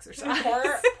actor's exercise.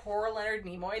 Poor Leonard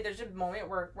Nimoy. There's a moment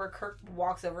where Kirk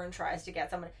walks over and tries to get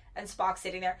someone and Spock's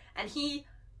sitting there and he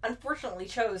unfortunately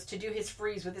chose to do his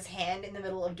freeze with his hand in the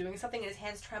middle of doing something and his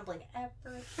hand's trembling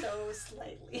ever so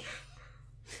slightly.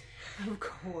 Of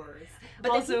course.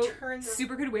 But also, then he turns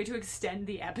super good way to extend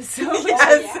the episode.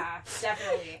 Yes. Yeah,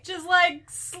 definitely. Just, like,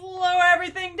 slow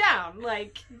everything down.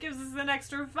 Like, gives us an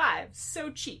extra 5.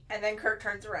 So cheap. And then Kirk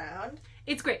turns around.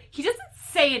 It's great. He doesn't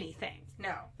say anything.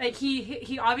 No. Like,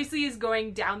 he obviously is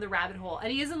going down the rabbit hole.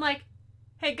 And he isn't like,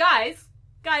 hey, guys,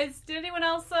 did anyone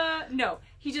else, No.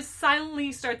 He just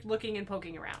silently starts looking and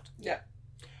poking around. Yeah.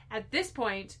 At this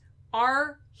point,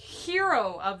 our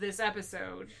hero of this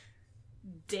episode...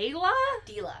 Delilah?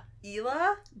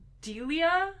 Delilah?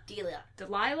 Delilah?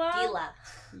 Delilah.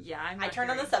 Yeah, I turned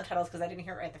on the subtitles because I didn't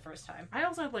hear it right the first time. I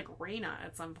also had like Raina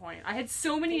at some point. I had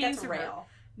so many names that's for her. Rail.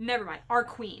 Never mind. Our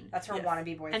queen. That's her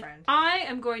wannabe boyfriend. And I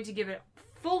am going to give it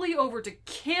fully over to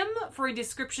Kim for a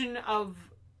description of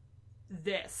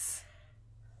this.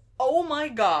 Oh my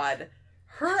god.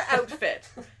 Her outfit.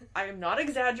 I am not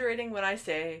exaggerating when I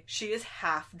say she is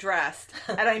half dressed.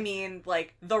 And I mean,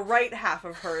 like, the right half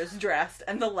of her is dressed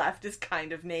and the left is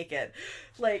kind of naked.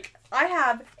 Like, I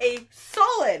have a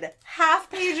solid half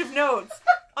page of notes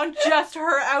on just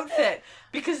her outfit.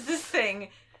 Because this thing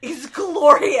is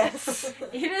glorious.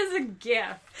 It is a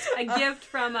gift. A gift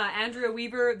from Andrea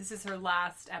Weaver. This is her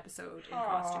last episode in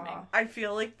costuming. I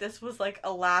feel like this was like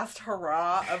a last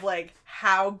hurrah of like,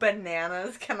 how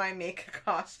bananas can I make a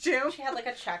costume? She had like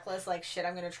a checklist, like, shit,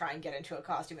 I'm gonna try and get into a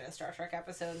costume in a Star Trek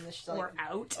episode, and then she's like, Or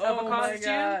out oh of a my costume.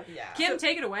 God. yeah. Kim,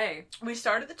 take it away. We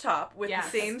start at the top with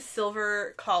Yes. the same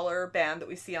silver collar band that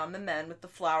we see on the men with the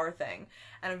flower thing.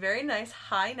 And a very nice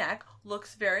high neck,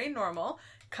 looks very normal,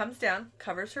 comes down,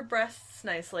 covers her breasts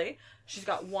nicely. She's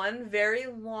got one very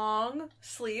long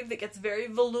sleeve that gets very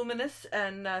voluminous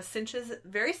and cinches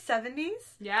very 70s.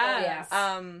 Yes.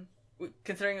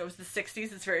 Considering it was the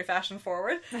 60s, it's very fashion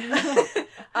forward.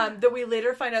 That we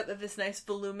later find out that this nice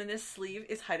voluminous sleeve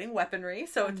is hiding weaponry,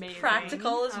 so it's Amazing.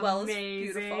 practical as well as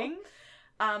beautiful.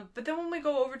 But then when we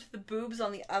go over to the boobs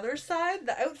on the other side,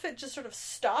 the outfit just sort of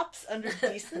stops under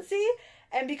decency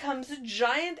and becomes a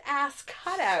giant ass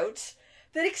cutout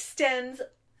that extends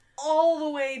all the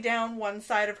way down one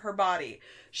side of her body.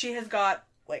 She has got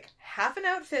like half an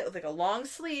outfit with like a long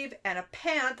sleeve and a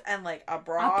pant and like a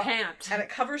bra. A pant. And it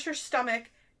covers her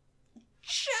stomach.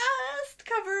 Just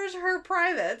covers her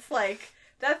privates. Like,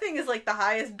 that thing is like the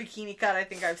highest bikini cut I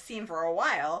think I've seen for a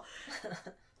while.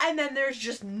 And then there's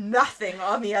just nothing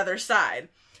on the other side.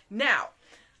 Now,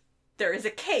 there is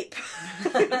a cape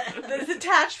that is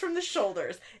attached from the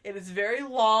shoulders. It is very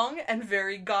long and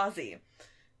very gauzy.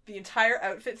 The entire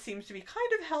outfit seems to be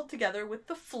kind of held together with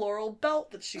the floral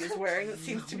belt that she is wearing that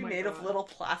seems to be made of little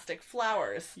plastic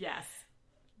flowers. Yes.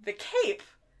 The cape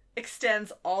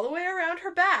extends all the way around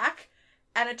her back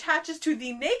and attaches to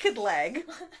the naked leg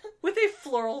with a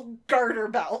floral garter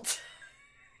belt.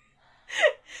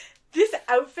 This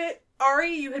outfit,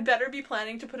 Ari, you had better be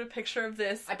planning to put a picture of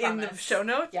this in the show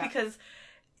notes because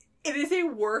it is a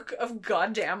work of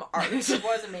goddamn art. It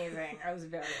was amazing. I was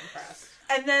very impressed.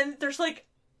 And then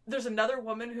there's another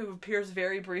woman who appears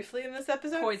very briefly in this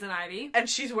episode. Poison Ivy. And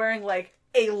she's wearing like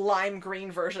a lime green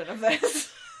version of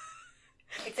this.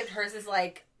 Except hers is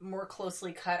like more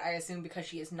closely cut, I assume, because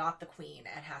she is not the queen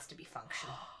and has to be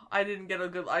functional. I didn't get a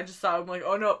good... I just saw, I'm like,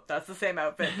 oh no, that's the same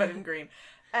outfit, but in green.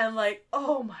 And like,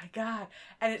 oh my god.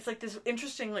 And it's like this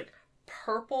interesting like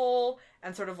purple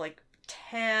and sort of like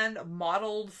tan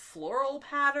mottled floral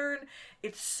pattern.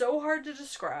 It's so hard to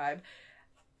describe.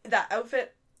 That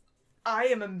outfit, I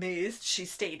am amazed she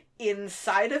stayed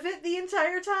inside of it the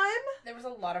entire time. There was a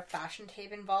lot of fashion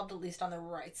tape involved, at least on the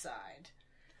right side.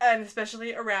 And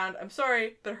especially around, I'm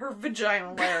sorry, but her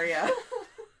vaginal area.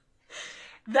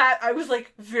 That, I was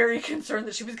like very concerned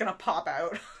that she was gonna pop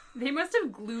out. They must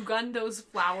have glue gunned those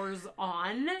flowers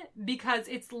on because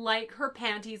it's like her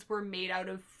panties were made out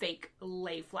of fake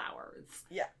lay flowers.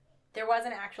 Yeah. There was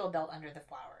an actual belt under the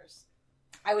flowers.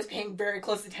 I was paying very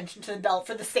close attention to the belt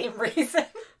for the same reason.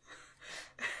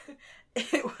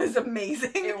 It was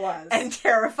amazing. It was. And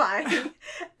terrifying.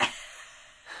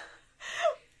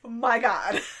 My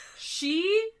god.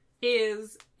 She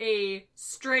is a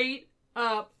straight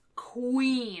up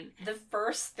queen. The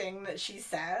first thing that she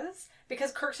says,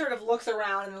 because Kirk sort of looks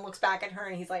around and then looks back at her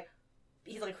and he's like,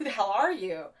 who the hell are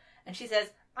you? And she says,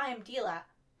 I am Dila.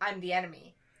 I'm the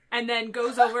enemy. And then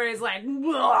goes over and is like,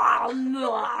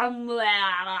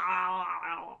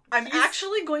 I'm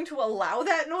actually going to allow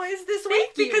that noise this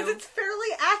week because it's fairly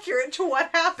accurate to what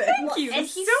happened. Thank you and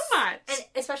so much. And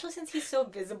especially since he's so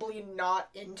visibly not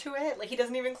into it. Like, he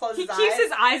doesn't even close his eyes. He keeps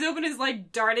his eyes open, is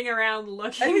like darting around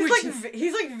looking. And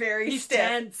he's like very he's stiff.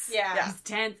 Tense. Yeah. He's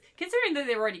tense. Considering that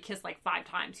they've already kissed like 5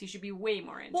 times, he should be way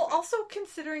more into it. Well, also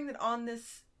considering that on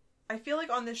this... I feel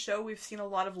like on this show we've seen a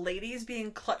lot of ladies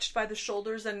being clutched by the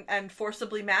shoulders and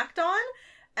forcibly macked on.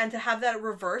 And to have that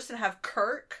reverse and have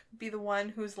Kirk be the one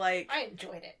who's like... I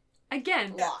enjoyed it.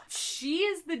 Again, Lots. she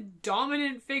is the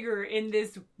dominant figure in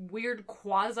this weird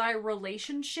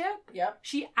quasi-relationship. Yep.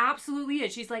 She absolutely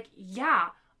is. She's like, yeah,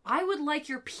 I would like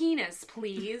your penis,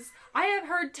 please. I have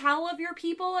heard tell of your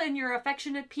people and your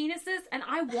affectionate penises, and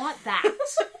I want that.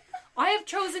 I have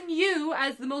chosen you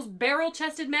as the most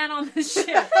barrel-chested man on the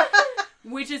ship,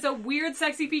 which is a weird,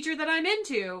 sexy feature that I'm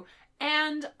into.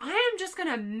 And I am just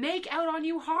gonna make out on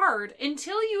you hard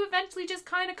until you eventually just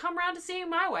kind of come around to seeing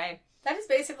my way. That is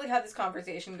basically how this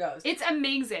conversation goes. It's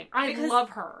amazing. I love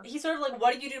her. He's sort of like,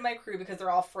 what do you do to my crew because they're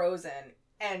all frozen?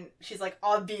 And she's like,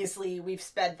 obviously, we've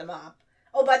sped them up.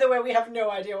 Oh, by the way, we have no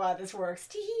idea why this works.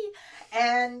 Tee-hee.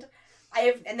 And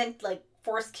then, like,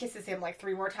 Forrest kisses him, like,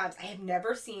 3 more times. I have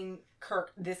never seen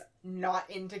Kirk this not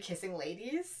into kissing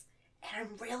ladies. And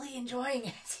I'm really enjoying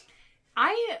it.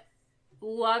 I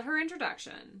love her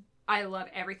introduction. I love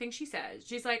everything she says.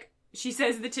 She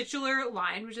says the titular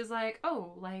line, which is like,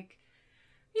 oh, like,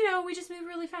 we just move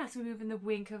really fast. We move in the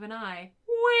wink of an eye.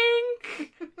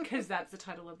 Wink! Because that's the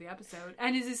title of the episode.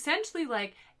 And is essentially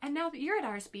like, and now that you're at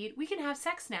our speed, we can have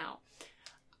sex now.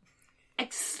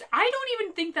 I don't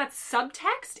even think that's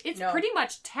subtext. It's pretty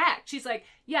much text. She's like,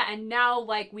 yeah, and now,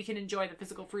 like, we can enjoy the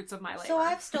physical fruits of my labor. So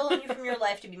I've stolen you from your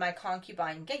life to be my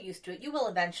concubine. Get used to it. You will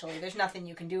eventually. There's nothing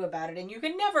you can do about it, and you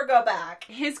can never go back.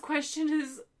 His question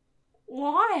is,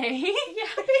 why?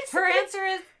 Yeah, basically. Her answer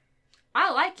is,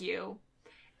 I like you.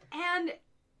 And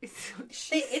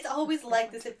it's always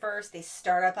like this at first. They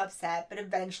start up upset, but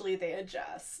eventually they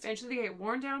adjust. Eventually they get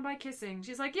worn down by kissing.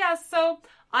 She's like, yes, so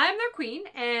I'm their queen,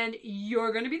 and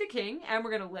you're going to be the king, and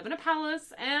we're going to live in a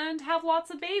palace and have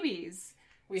lots of babies.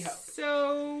 We hope.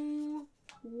 So,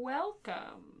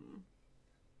 welcome.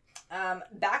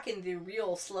 Back in the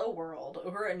real slow world,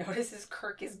 Uhura notices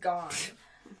Kirk is gone.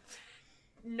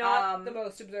 Not the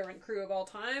most observant crew of all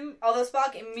time. Although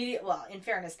Spock in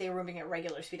fairness, they were moving at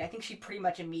regular speed. I think she pretty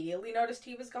much immediately noticed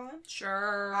he was gone.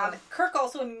 Sure.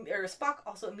 Spock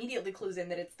also immediately clues in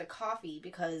that it's the coffee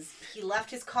because he left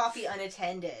his coffee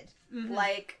unattended. Mm-hmm.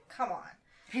 Like, come on.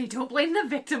 Hey, don't blame the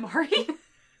victim, Ari.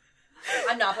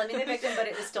 I'm not blaming the victim, but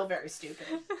it was still very stupid.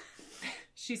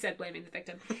 She said blaming the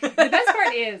victim. The best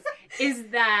part is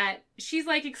that she's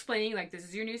like explaining, like, this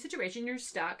is your new situation, you're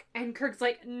stuck. And Kirk's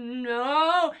like,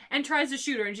 no, and tries to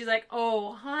shoot her. And she's like,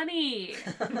 oh, honey,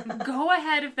 go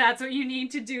ahead if that's what you need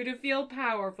to do to feel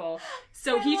powerful.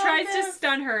 So he tries to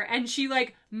stun her, and she,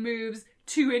 like, moves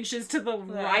 2 inches to the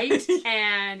right,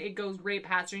 and it goes right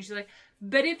past her. And she's like,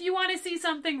 but if you want to see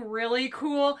something really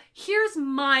cool, here's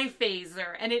my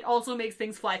phaser. And it also makes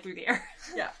things fly through the air.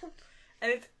 Yeah.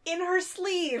 And it's in her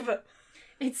sleeve.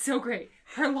 It's so great.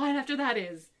 Her line after that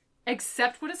is,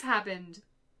 accept what has happened.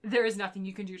 There is nothing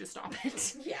you can do to stop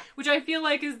it. Yeah. Which I feel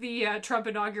like is the Trump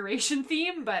inauguration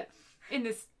theme, but in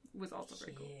this was also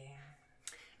very cool.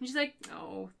 And she's like,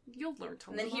 oh, you'll learn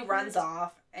to love And then he it. runs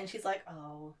off, and she's like,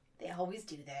 oh, they always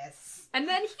do this. And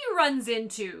then he runs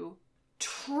into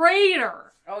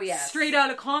Traitor. Oh, yeah. Straight out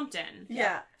of Compton.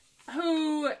 Yeah.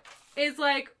 Who is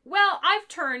like, well, I've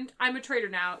turned. I'm a traitor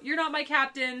now. You're not my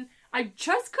captain. I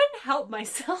just couldn't help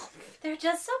myself. They're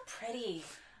just so pretty.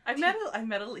 He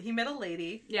met a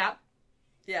lady. Yep.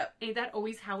 Yep. Ain't that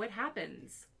always how it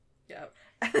happens? Yep.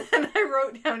 And I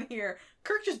wrote down here,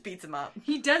 Kirk just beats him up.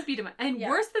 He does beat him up. And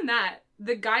worse than that,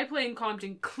 the guy playing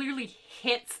Compton clearly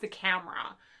hits the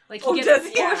camera. Like, he gets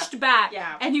pushed back.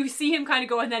 Yeah. And you see him kind of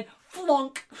go, and then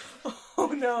flunk.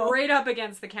 Oh, no. Right up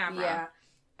against the camera.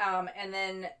 Yeah. And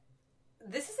then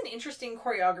this is an interesting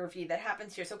choreography that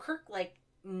happens here. So Kirk, like,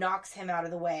 knocks him out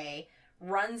of the way,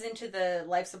 runs into the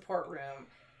life support room,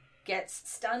 gets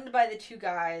stunned by the 2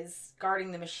 guys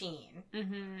guarding the machine.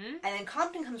 Mm-hmm. And then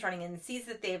Compton comes running in and sees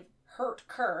that they've hurt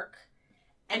Kirk.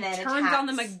 And then turns attacks. on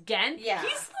them again? Yeah.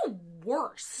 He's the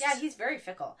worst. Yeah, he's very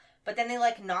fickle. But then they,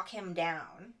 like, knock him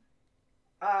down.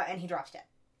 And he drops dead.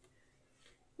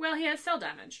 Well, he has cell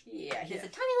damage. Yeah, he has a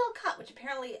tiny little cut, which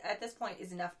apparently at this point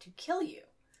is enough to kill you.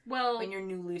 Well, when you're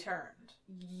newly turned.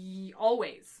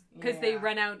 Always. Because they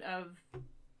run out of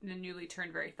the newly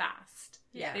turned very fast.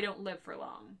 Yeah. They don't live for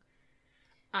long.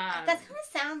 That kind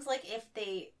of sounds like if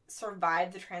they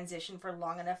survive the transition for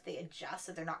long enough, they adjust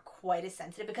so they're not quite as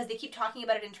sensitive. Because they keep talking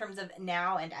about it in terms of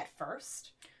now and at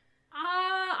first.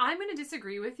 I'm going to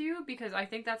disagree with you because I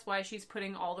think that's why she's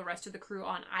putting all the rest of the crew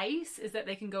on ice, is that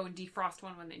they can go and defrost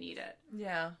one when they need it.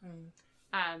 Yeah.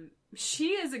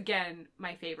 She is, again,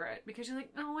 my favorite because you're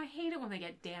like, oh, I hate it when they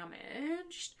get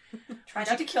damaged. Try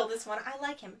not to kill this one. I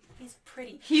like him. He's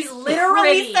pretty. He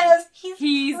literally says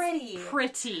he's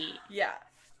pretty. Yeah.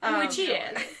 Which he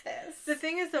is. The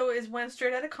thing is, though, is when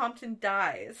Straight Outta Compton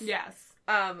dies. Yes.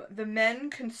 The men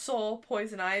console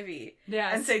Poison Ivy.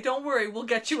 Yes. And say, don't worry, we'll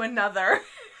get you another.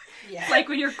 Yeah. It's like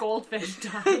when your goldfish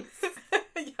dies.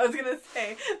 I was gonna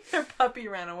say, their puppy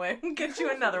ran away. We'll get you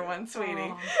another one, sweetie.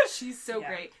 Oh, she's so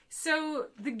great. So,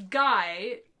 the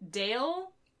guy,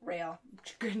 Dale? Rail.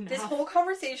 Good enough. This whole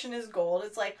conversation is gold.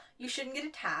 It's like, you shouldn't get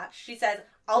attached. She says,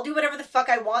 I'll do whatever the fuck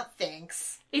I want,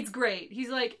 thanks. It's great. He's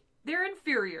like, they're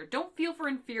inferior. Don't feel for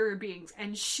inferior beings.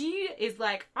 And she is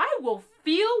like, I will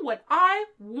feel what I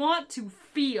want to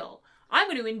feel. I'm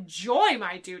going to enjoy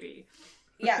my duty.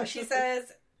 Yeah, she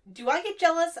says, do I get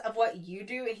jealous of what you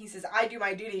do? And he says, I do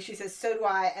my duty. She says, so do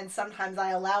I. And sometimes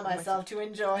I allow myself to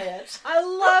enjoy it. I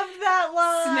love that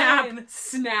line.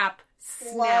 Snap.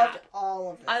 Loved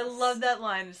all of this. I love that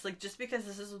line. It's like, just because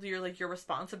this is your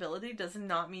responsibility does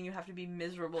not mean you have to be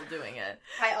miserable doing it.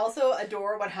 I also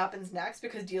adore what happens next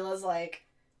because Deela's like,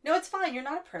 no, it's fine. You're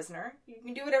not a prisoner. You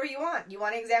can do whatever you want. You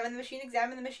want to examine the machine,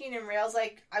 examine the machine. And Rael's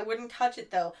like, I wouldn't touch it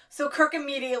though. So Kirk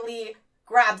immediately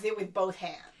grabs it with both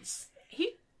hands.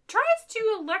 He tries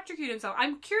to electrocute himself.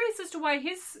 I'm curious as to why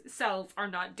his cells are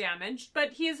not damaged,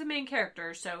 but he is the main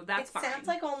character, so that's fine. It sounds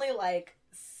like only like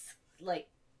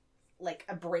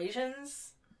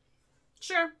abrasions.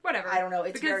 Sure, whatever. I don't know.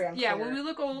 It's very unclear. Yeah, when we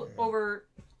look over...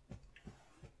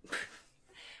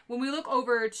 When we look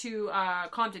over to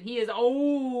Compton, he is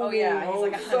old. Oh yeah, he's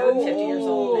like 150 years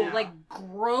old now. Like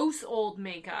gross old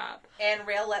makeup. And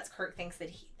Rail lets Kirk think that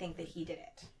he did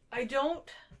it. I don't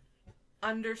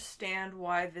understand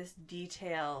why this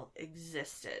detail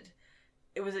existed.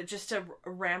 Was it just to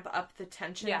ramp up the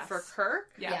tension for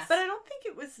Kirk? Yes. But I don't think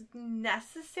it was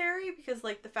necessary because,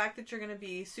 like, the fact that you're going to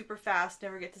be super fast,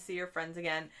 never get to see your friends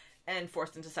again, and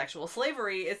forced into sexual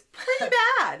slavery is pretty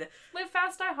bad. Live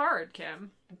fast, die hard,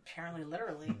 Kim. Apparently,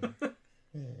 literally.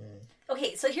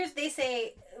 Okay, so they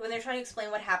say, when they're trying to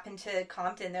explain what happened to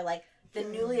Compton, they're like, the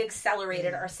newly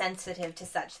accelerated are sensitive to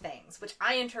such things, which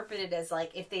I interpreted as,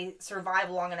 like, if they survive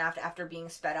long enough after being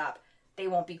sped up, they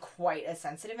won't be quite as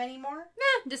sensitive anymore.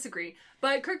 Nah, disagree.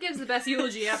 But Kirk gives the best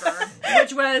eulogy ever,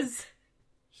 which was,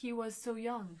 he was so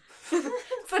young.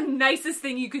 It's the nicest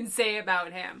thing you can say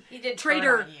about him. He did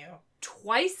traitor turn on you.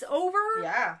 Twice over?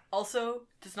 Yeah. Also,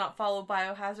 does not follow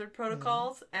biohazard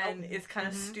protocols and is kind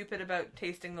of stupid about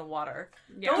tasting the water.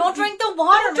 Yeah. Don't drink the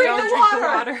water, Don't drink the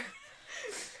water.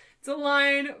 It's a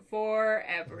line for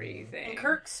everything. And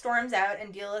Kirk storms out,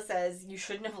 and Deela says, you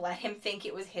shouldn't have let him think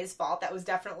it was his fault. That was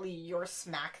definitely your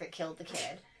smack that killed the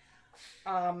kid.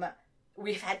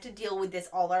 We've had to deal with this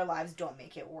all our lives. Don't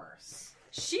make it worse.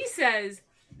 She says,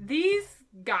 these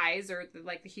guys, or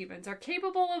like the humans, are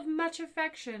capable of much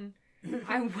affection.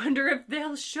 I wonder if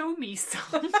they'll show me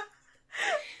some.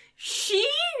 She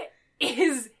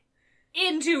is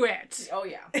into it. Oh,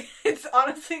 yeah. It's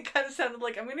honestly kind of sounded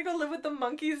like, I'm going to go live with the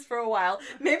monkeys for a while.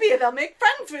 Maybe they'll make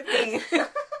friends with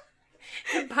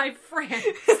me. By friends.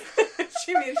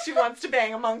 She means she wants to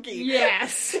bang a monkey.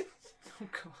 Yes. Oh,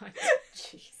 God.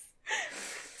 Jeez.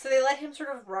 So they let him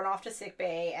sort of run off to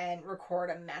sickbay and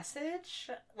record a message.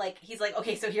 Like, he's like,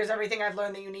 okay, so here's everything I've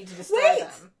learned that you need to destroy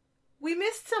them. We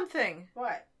missed something.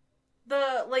 What?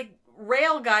 The, like,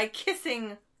 rail guy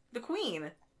kissing the queen.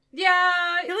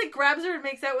 Yeah. He, like, grabs her and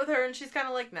makes out with her, and she's kind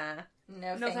of like, nah.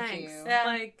 No thanks. you. Yeah.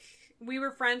 Like, we were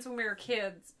friends when we were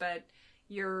kids, but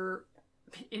your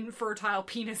infertile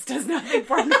penis does nothing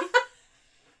for me.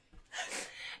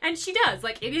 And she does.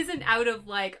 Like, it isn't out of,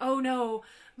 like, oh no,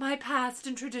 my past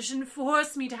and tradition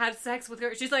forced me to have sex with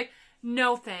her. She's like,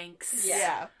 no thanks.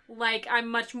 Yeah. Like, I'm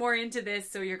much more into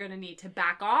this, so you're gonna need to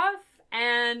back off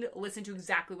and listen to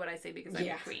exactly what I say because I'm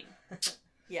the queen.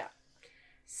 Yeah.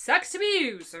 Sucks to be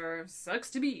you, sir. Sucks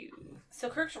to be you. So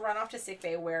Kirk's run off to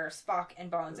sickbay where Spock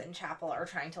and Bones and Chapel are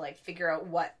trying to, like, figure out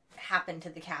what happened to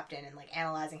the captain and, like,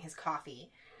 analyzing his coffee.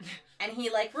 And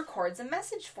he, like, records a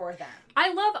message for them.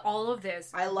 I love all of this.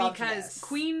 I love because this.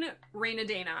 Queen Reina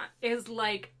Dana is,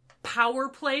 like, power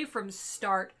play from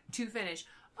start to finish.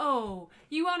 Oh,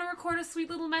 you want to record a sweet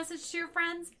little message to your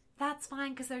friends? That's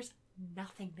fine, because there's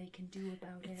nothing they can do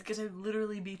about it. It's gonna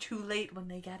literally be too late when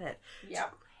they get it.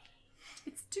 Yep.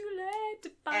 It's too late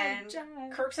to find a job.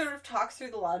 Kirk sort of talks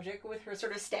through the logic with her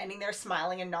sort of standing there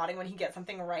smiling and nodding when he gets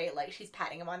something right, like she's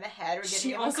patting him on the head or giving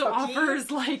She him also a cookie.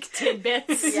 offers, like,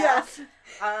 tidbits. Yeah.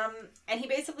 And he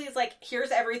basically is like,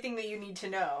 here's everything that you need to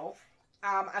know.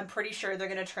 I'm pretty sure they're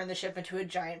going to turn the ship into a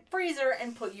giant freezer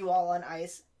and put you all on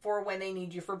ice for when they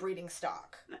need you for breeding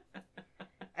stock.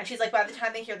 And she's like, by the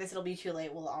time they hear this, it'll be too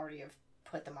late. We'll already have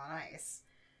put them on ice.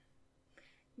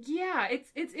 Yeah,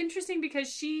 it's interesting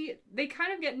because they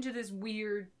kind of get into this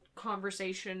weird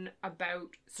conversation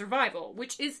about survival,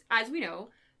 which is, as we know,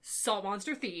 salt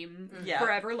monster theme,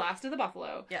 forever last of the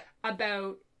buffalo. Yeah.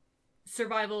 About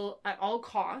survival at all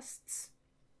costs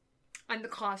and the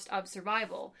cost of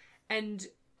survival. And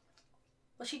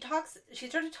well, she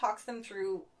sort of talks them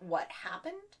through what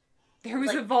happened. there was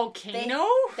Like, a volcano?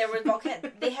 There was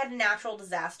they had a natural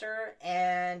disaster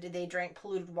and they drank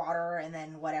polluted water and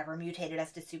then whatever mutated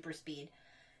us to super speed.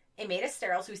 It made us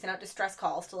sterile, so we sent out distress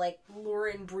calls to like lure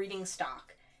in breeding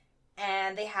stock.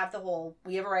 And they have the whole,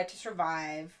 we have a right to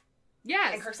survive.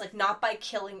 Yes. And Kirk's like, not by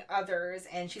killing others.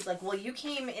 And she's like, well, you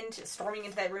came storming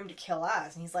into that room to kill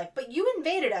us. And he's like, but you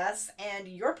invaded us and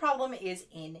your problem is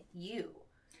in you.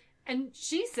 And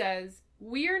she says,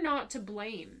 we're not to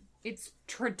blame. It's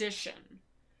tradition.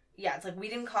 Yeah, it's like, we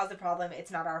didn't cause the problem.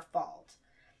 It's not our fault.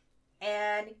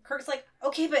 And Kirk's like,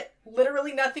 okay, but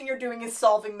literally nothing you're doing is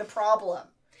solving the problem.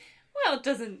 Well, it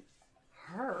doesn't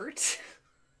hurt.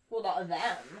 Well, not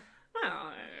them.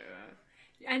 Oh.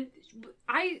 And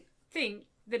I think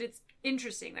that it's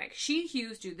interesting. Like, she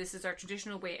Hughes do, this is our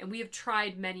traditional way, and we have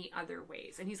tried many other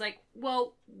ways. And he's like,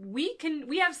 well, we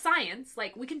have science.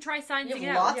 Like, we can try science We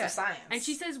have lots out. of science. And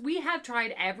she says, we have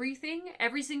tried everything.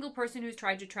 Every single person who's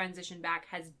tried to transition back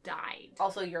has died.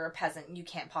 Also, you're a peasant. You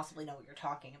can't possibly know what you're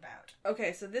talking about.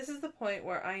 Okay, so this is the point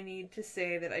where I need to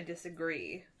say that I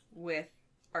disagree with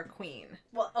our queen.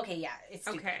 Well, okay, yeah, it's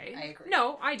stupid. Okay. I agree.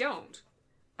 No, I don't.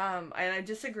 And I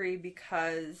disagree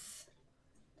because,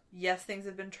 yes, things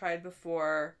have been tried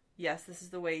before. Yes, this is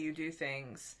the way you do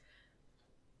things.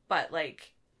 But,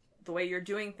 like, the way you're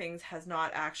doing things has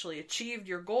not actually achieved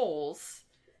your goals.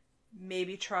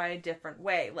 Maybe try a different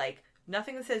way. Like,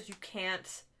 nothing that says you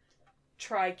can't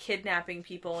try kidnapping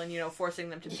people and, forcing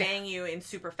them to bang you in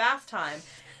super fast time.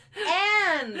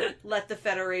 And let the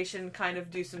Federation kind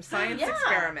of do some science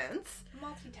experiments.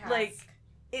 Multitask. Like,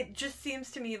 it just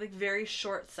seems to me, like, very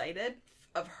short-sighted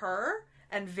of her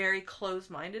and very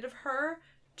close-minded of her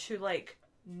to, like,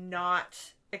 not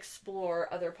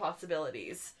explore other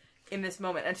possibilities in this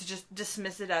moment and to just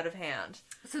dismiss it out of hand.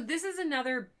 So this is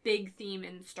another big theme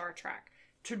in Star Trek.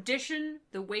 Tradition,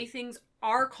 the way things,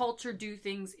 our culture do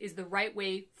things, is the right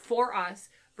way for us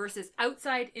versus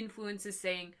outside influences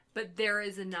saying, but there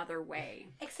is another way.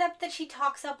 Except that she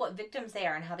talks up what victims they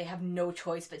are and how they have no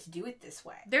choice but to do it this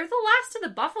way. They're the last of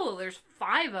the buffalo. There's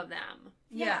 5 of them.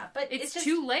 Yeah, but it's just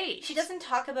too late. She doesn't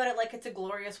talk about it like it's a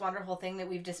glorious, wonderful thing that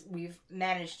we've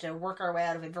managed to work our way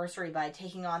out of adversity by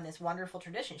taking on this wonderful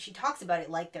tradition. She talks about it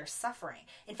like they're suffering.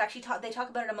 In fact, they talk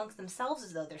about it amongst themselves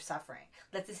as though they're suffering.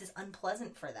 That this is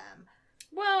unpleasant for them.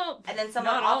 Well, and then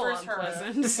someone not all offers her.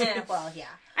 Well, yeah,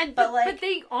 but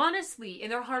they honestly, in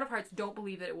their heart of hearts, don't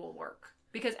believe that it will work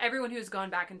because everyone who's gone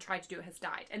back and tried to do it has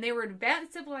died, and they were an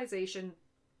advanced civilization,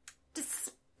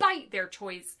 despite their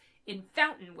choice in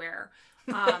fountainware,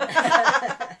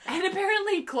 and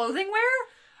apparently clothing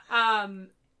wear.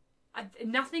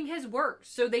 Nothing has worked,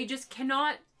 so they just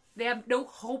cannot. They have no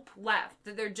hope left.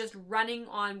 That they're just running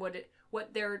on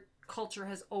what their culture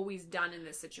has always done in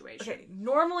this situation. Okay,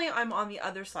 normally I'm on the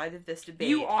other side of this debate.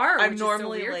 You are, which I'm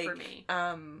normally is so weird like, for me.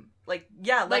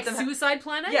 Let them Suicide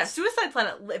Planet? Yeah, Suicide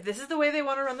Planet. If this is the way they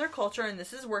want to run their culture and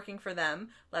this is working for them,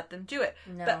 let them do it.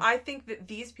 No. But I think that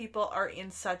these people are in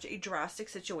such a drastic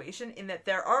situation in that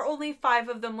there are only 5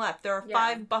 of them left. There are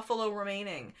 5 buffalo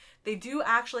remaining. They do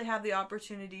actually have the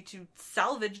opportunity to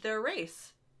salvage their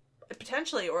race.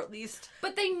 Potentially, or at least...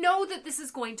 But they know that this is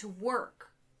going to work.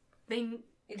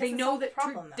 They know that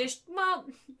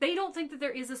they don't think that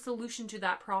there is a solution to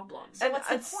that problem. So what's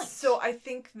the point? So I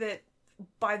think that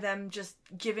by them just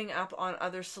giving up on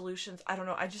other solutions, I don't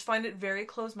know, I just find it very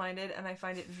close-minded and I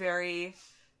find it very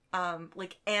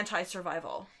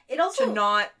anti-survival. It also to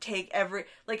not take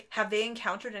have they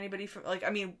encountered anybody from I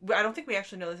don't think we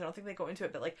actually know this. I don't think they go into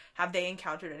it, but have they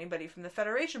encountered anybody from the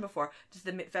Federation before? Does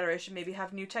the Federation maybe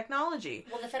have new technology?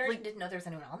 Well, the Federation didn't know there was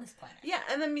anyone on this planet. Yeah,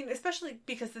 and especially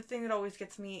because the thing that always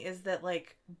gets me is that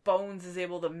Bones is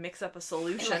able to mix up a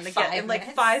solution in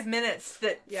 5 minutes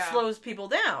that slows people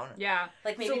down. Yeah,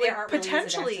 maybe they aren't really as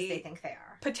advanced as they think they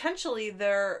are. Potentially,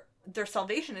 their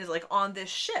salvation is on this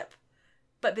ship.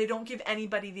 But they don't give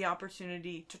anybody the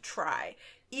opportunity to try,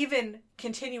 even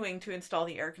continuing to install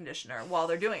the air conditioner while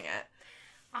they're doing it.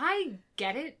 I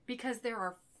get it because there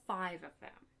are 5 of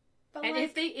them, but and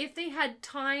if they had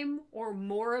time or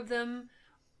more of them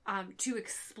to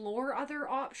explore other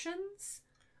options,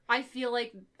 I feel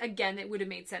like again it would have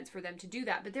made sense for them to do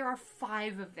that. But there are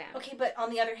 5 of them. Okay, but on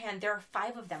the other hand, there are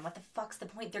 5 of them. What the fuck's the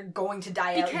point? They're going to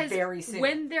die out very soon.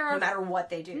 No matter what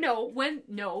they do.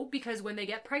 Because when they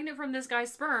get pregnant from this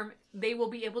guy's sperm, they will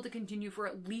be able to continue for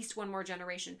at least one more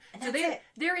generation. And so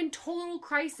they're in total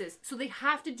crisis. So they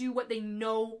have to do what they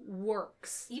know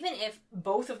works. Even if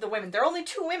both of the women, there are only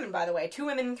 2 women, by the way, 2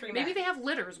 women and 3 men. Maybe they have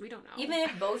litters. We don't know. Even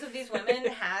if both of these women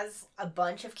has a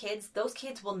bunch of kids, those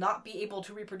kids will not be able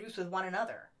to reproduce with one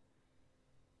another.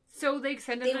 So they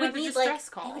send another distress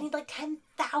call. They would need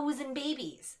 10,000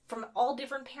 babies from all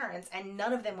different parents, and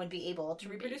none of them would be able to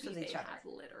reproduce with each other. Have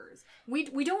litters.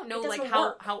 We don't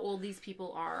know how old these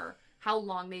people are, how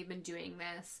long they've been doing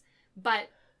this, but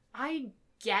I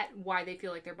get why they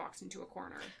feel like they're boxed into a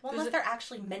corner. Well, unless they're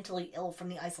actually mentally ill from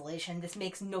the isolation, this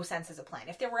makes no sense as a plan.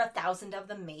 If there were 1,000 of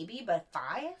them, maybe, but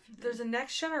 5? There's a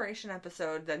Next Generation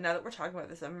episode that, now that we're talking about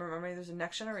this, I'm remembering there's a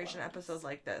Next Generation episode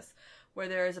like this, where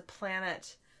there is a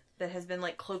planet that has been,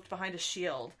 like, cloaked behind a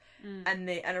shield. And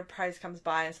the Enterprise comes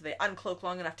by, and so they uncloak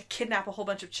long enough to kidnap a whole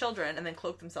bunch of children and then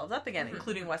cloak themselves up again,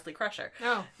 including Wesley Crusher.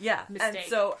 Oh, yeah.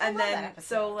 mistake. And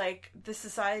so like the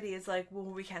society is like, well,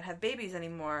 we can't have babies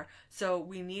anymore, so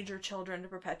we need your children to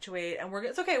perpetuate, and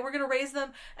it's okay, we're gonna raise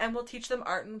them, and we'll teach them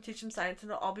art and teach them science,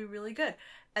 and it'll all be really good.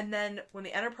 And then when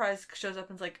the Enterprise shows up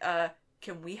and is like,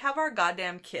 can we have our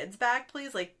goddamn kids back,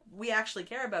 please? Like, we actually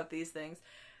care about these things.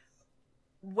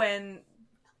 When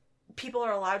people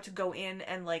are allowed to go in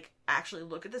and, like, actually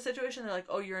look at the situation, they're like,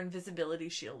 oh, your invisibility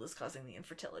shield is causing the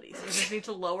infertility, so you just need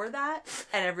to lower that,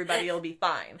 and everybody will be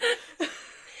fine.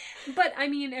 But, I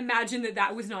mean, imagine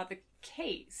that was not the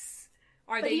case.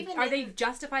 Are they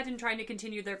justified in trying to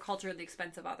continue their culture at the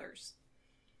expense of others?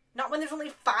 Not when there's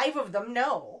only 5 of them,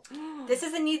 no. This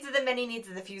is a needs of the many, needs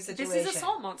of the few situation. This is a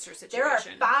salt monster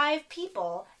situation. There are 5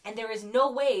 people, and there is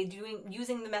no way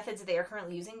using the methods that they are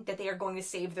currently using that they are going to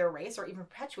save their race or even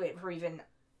perpetuate for even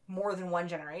more than one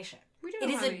generation. We don't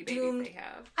know how many babies they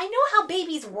have. I know how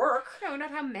babies work. No,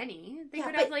 not how many. They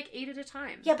could have like 8 at a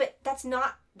time. Yeah, but that's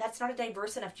not a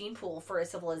diverse enough gene pool for a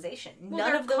civilization. Well,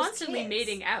 None of those constantly kids.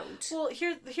 mating out. Well,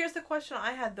 here's the question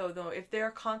I had though. If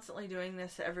they're constantly doing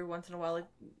this every once in a while, like,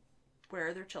 where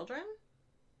are their children?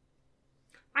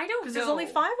 I don't know. Because there's only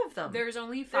 5 of them. There's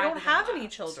only 5. They don't have any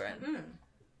left. children. Mm.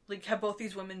 Like, have both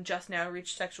these women just now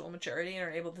reached sexual maturity and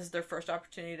are able, this is their first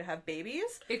opportunity to have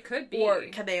babies? It could be. Or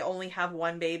can they only have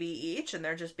 1 baby each and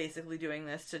they're just basically doing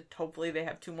this to hopefully they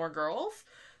have 2 more girls?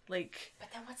 Like...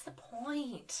 But then what's the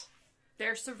point?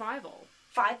 Their survival.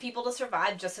 5 people to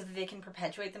survive just so that they can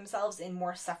perpetuate themselves in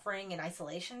more suffering and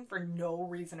isolation for no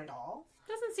reason at all?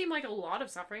 Doesn't seem like a lot of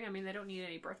suffering. I mean, they don't need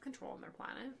any birth control on their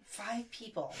planet. 5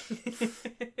 people.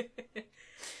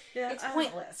 Yeah, it's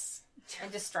pointless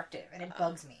and destructive, and it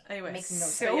bugs me. Anyway, it makes no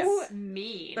sense. So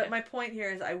mean. But my point here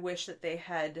is I wish that they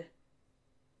had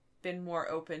been more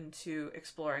open to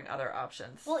exploring other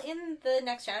options. Well, in the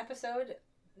next gen episode,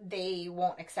 they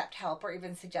won't accept help or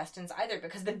even suggestions either,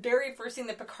 because the very first thing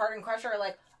that Picard and Crusher are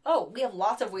like, oh, we have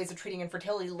lots of ways of treating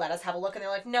infertility, let us have a look. And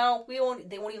they're like, no, they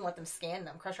won't even let them scan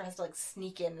them. Crusher has to, like,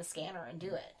 sneak in the scanner and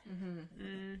do it.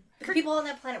 The people on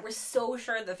that planet were so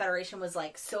sure the Federation was,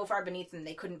 like, so far beneath them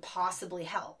they couldn't possibly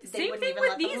help. They Same wouldn't thing even with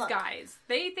let them these look. guys.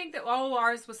 They think that, oh,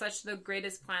 ours was such the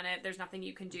greatest planet, there's nothing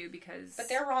you can do because... But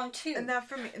they're wrong, too. And that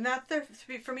for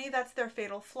me, that's their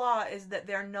fatal flaw, is that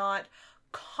they're not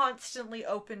constantly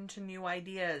open to new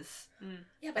ideas.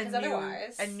 Yeah, because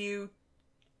otherwise...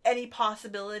 Any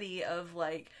possibility of,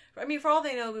 like, I mean, for all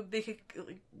they know, they could,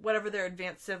 like, whatever their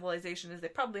advanced civilization is, they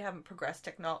probably haven't progressed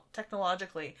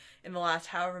technologically in the last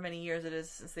however many years it is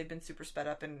since they've been super sped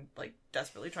up and, like,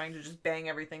 desperately trying to just bang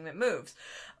everything that moves.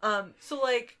 So,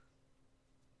 like,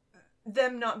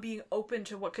 them not being open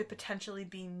to what could potentially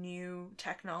be new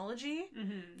technology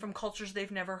from cultures they've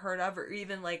never heard of, or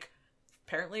even, like,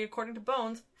 apparently, according to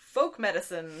Bones, folk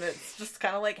medicine that's just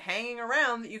kind of like hanging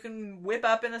around that you can whip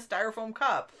up in a styrofoam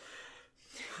cup.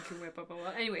 You can whip up a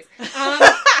lot. Anyways.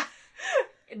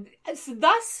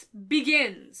 Thus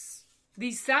begins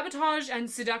the sabotage and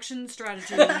seduction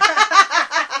strategy of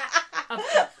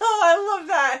Oh, I love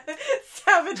that.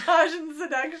 Sabotage and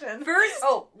seduction. First,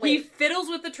 he fiddles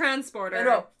with the transporter.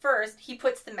 No. First, he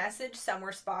puts the message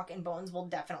somewhere Spock and Bones will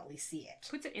definitely see it.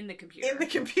 Puts it in the computer. In the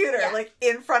computer, like,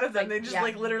 in front of them. They just,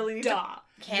 like, literally need to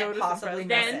Can't possibly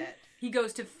miss Then it. he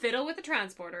goes to fiddle with the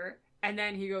transporter, and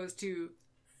then he goes to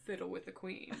fiddle with the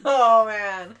Queen. Oh,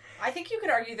 man. I think you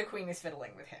could argue the Queen is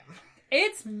fiddling with him.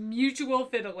 It's mutual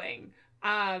fiddling.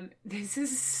 This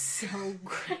is so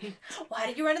great. Why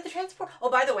did you run to the transport? Oh,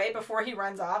 by the way, before he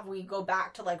runs off, we go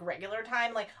back to, like, regular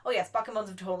time. Like, oh yes, Spock and Bones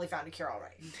have totally found a cure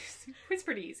already. It's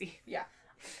pretty easy. Yeah.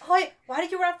 Oh, wait, why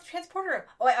did you run off the transporter?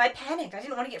 Oh, I panicked. I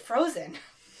didn't want to get frozen.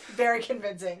 Very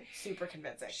convincing. Super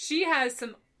convincing. She has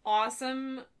some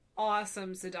awesome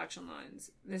seduction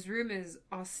lines. This room is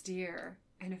austere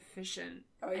and efficient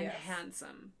and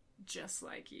handsome, just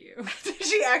like you. Did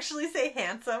she actually say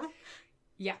handsome?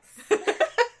 Yes.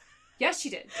 Yes,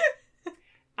 she did.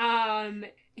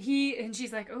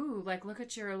 She's like, oh, like, look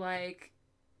at your, like,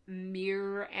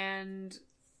 mirror and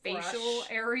facial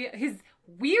area. His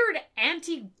weird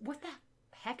what the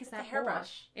heck is that? A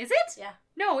hairbrush. Is it? Yeah.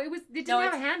 No, it didn't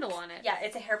have a handle on it. Yeah,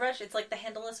 it's a hairbrush. It's like the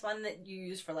handleless one that you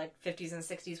use for, like, 50s and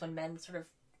 60s when men sort of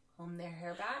comb their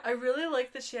hair back. I really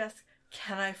like that she asks,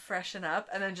 can I freshen up?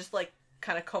 And then just, like,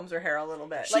 kind of combs her hair a little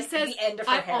bit. She says, the end of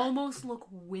her I hair. almost look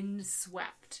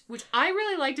windswept. Which I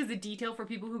really liked as a detail for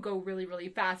people who go really, really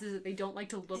fast, is that they don't like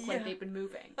to look like they've been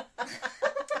moving.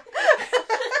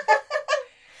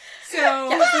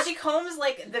 So she combs,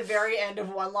 like, the very end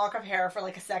of one lock of hair for,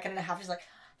 like, a second and a half. She's like,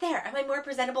 there, am I more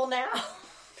presentable now?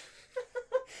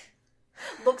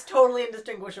 looks totally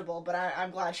indistinguishable, but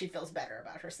I'm glad she feels better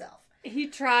about herself. He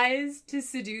tries to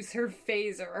seduce her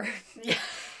phaser. Yeah.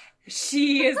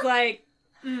 She is like,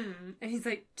 and he's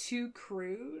like, too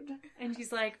crude? And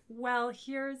she's like, well,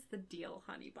 here's the deal,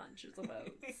 honey bunches of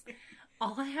oats.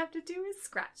 All I have to do is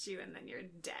scratch you and then you're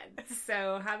dead.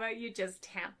 So how about you just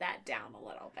tamp that down a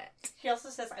little bit? She also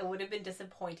says, I would have been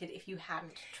disappointed if you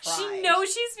hadn't tried. She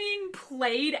knows she's being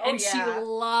played and she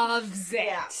loves it.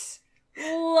 Yeah.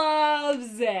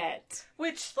 Loves it.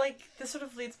 Which, like, this sort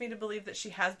of leads me to believe that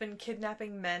she has been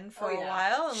kidnapping men for a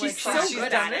while. And, she's like, so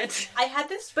good at it. I had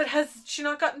this... But has she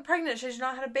not gotten pregnant? She has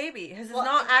not had a baby. Has it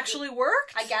not actually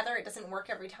worked? I gather it doesn't work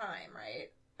every time,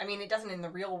 right? I mean, it doesn't in the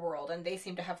real world, and they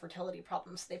seem to have fertility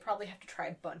problems, so they probably have to try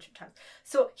a bunch of times.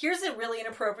 So here's a really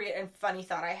inappropriate and funny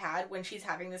thought I had when she's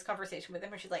having this conversation with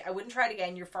him, and she's like, I wouldn't try it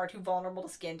again, you're far too vulnerable to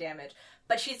skin damage.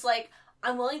 But she's like,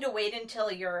 I'm willing to wait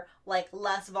until you're, like,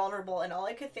 less vulnerable, and all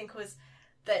I could think was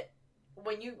that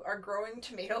when you are growing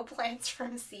tomato plants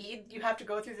from seed, you have to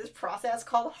go through this process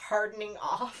called hardening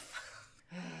off.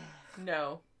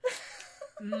 No.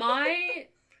 My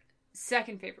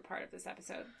second favorite part of this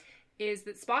episode is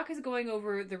that Spock is going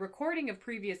over the recording of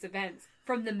previous events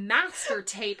from the master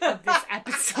tape of this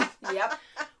episode. Yep.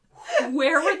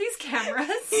 Where were these cameras?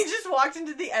 He just walked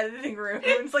into the editing room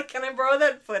and was like, can I borrow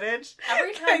that footage?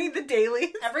 Every time I need the dailies.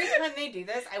 Every time they do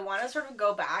this, I want to sort of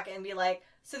go back and be like,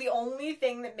 so the only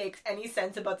thing that makes any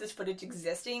sense about this footage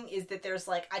existing is that there's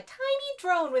like a tiny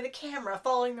drone with a camera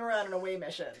following them around on away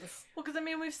missions. Well, because I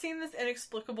mean, we've seen this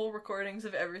inexplicable recordings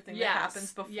of everything that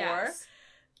happens before. Yes.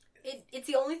 It's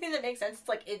the only thing that makes sense. It's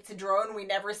like, it's a drone we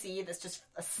never see that's just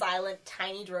a silent,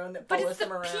 tiny drone that follows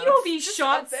them around. But it's the POV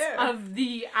shots of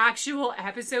the actual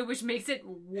episode, which makes it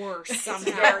worse somehow.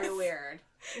 It's very weird.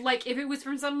 Like, if it was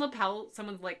from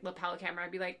someone's, like, lapel camera,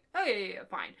 I'd be like, oh, yeah,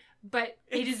 fine. But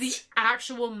it is the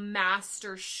actual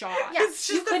master shot. Yeah, It's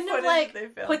just you couldn't the have, footage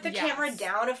like, they put the filmed. camera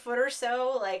down a foot or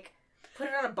so, like, put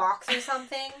it on a box or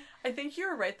something. I think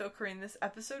you're right, though, Corinne. This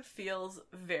episode feels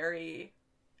very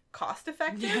cost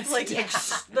effective. Yes,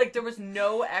 like there was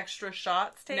no extra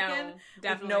shots taken. No,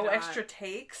 definitely no not. extra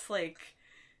takes. Like,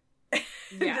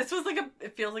 Yeah. this was like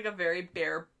it feels like a very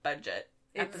bare budget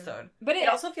episode. But It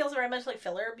also feels very much like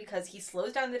filler because he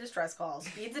slows down the distress calls,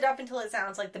 speeds it up until it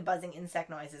sounds like the buzzing insect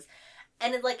noises.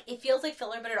 And it feels like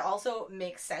filler, but it also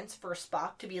makes sense for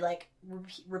Spock to be like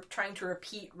trying to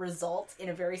repeat results in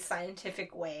a very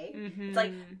scientific way. Mm-hmm. It's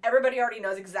like everybody already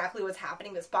knows exactly what's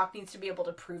happening, but Spock needs to be able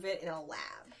to prove it in a lab.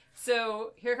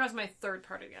 So, here comes my third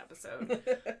part of the episode.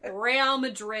 Real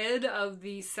Madrid of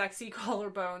the sexy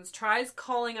collarbones tries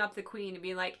calling up the Queen and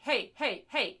being like, hey,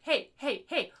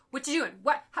 what you doing?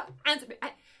 What? How? Answer me.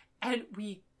 And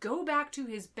we go back to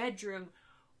his bedroom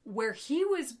where he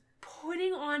was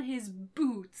putting on his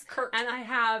boots. Kirk. And I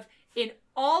have, in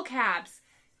all caps,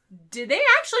 did they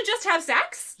actually just have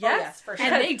sex? Yes. Oh, yes, for sure.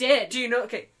 And they did. Do you know?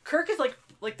 Okay, Kirk is like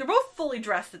they're both fully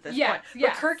dressed at this point. But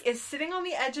yes. Kirk is sitting on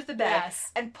the edge of the bed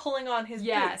and pulling on his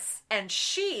boots, and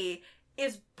she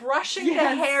is brushing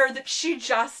the hair that she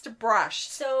just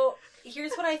brushed. So,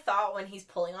 here's what I thought when he's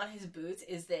pulling on his boots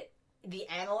is that the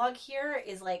analog here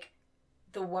is like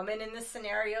the woman in this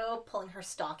scenario pulling her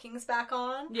stockings back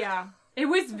on. Yeah. It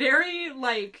was very,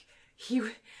 like,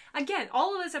 again,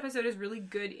 all of this episode is really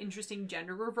good, interesting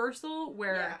gender reversal,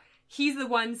 where he's the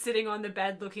one sitting on the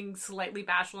bed looking slightly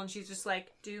bashful, and she's just,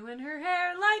 like, doing her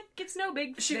hair like it's no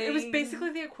big thing. It was basically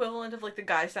the equivalent of, like, the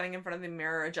guy standing in front of the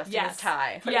mirror adjusting his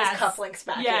tie. Putting his cufflinks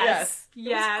back in. Yes.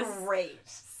 It was great.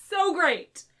 So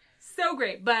great. So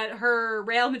great. But her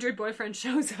Real Madrid boyfriend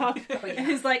shows up and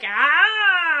is like,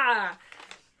 ah!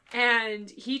 And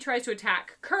he tries to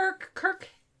attack Kirk.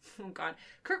 Oh, God.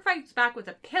 Kirk fights back with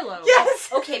a pillow. Yes!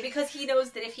 Okay, because he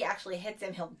knows that if he actually hits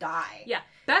him, he'll die. Yeah.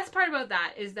 Best part about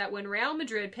that is that when Real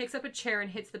Madrid picks up a chair and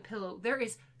hits the pillow, there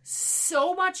is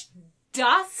so much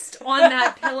dust on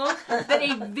that pillow that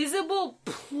a visible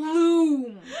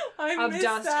plume of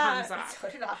dust comes up. So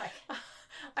did I.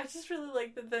 I just really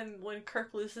like that then when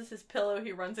Kirk loses his pillow,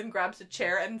 he runs and grabs a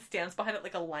chair and stands behind it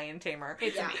like a lion tamer.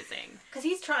 It's amazing. Because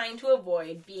he's trying to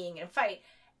avoid being in a fight.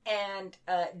 And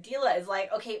Dila is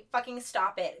like, okay, fucking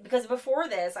stop it. Because before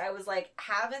this, I was like,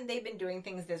 haven't they been doing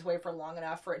things this way for long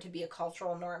enough for it to be a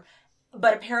cultural norm?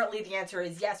 But apparently the answer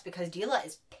is yes, because Dila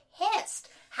is pissed.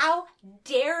 How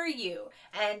dare you?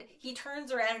 And he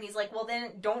turns around and he's like, well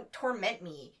then, don't torment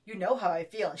me. You know how I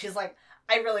feel. And she's like,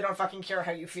 I really don't fucking care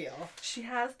how you feel. She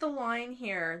has the line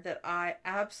here that I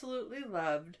absolutely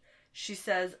loved. She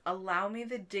says, allow me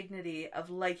the dignity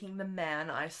of liking the man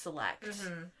I select.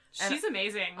 Mm-hmm. She's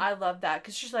amazing. I love that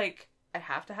because she's like, I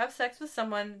have to have sex with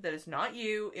someone that is not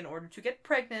you in order to get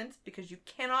pregnant because you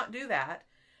cannot do that.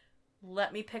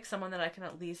 let me pick someone that I can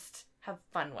at least have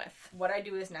fun with. What I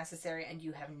do is necessary, and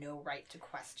you have no right to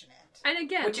question it. And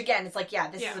again... Which, again, it's like,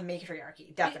 this is a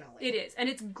matriarchy. Definitely. It is. And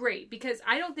it's great, because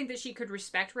I don't think that she could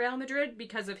respect Real Madrid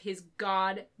because of his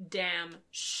goddamn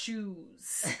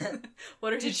shoes.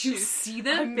 What are his shoes? Did you see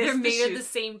them? They're made of the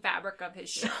same fabric of his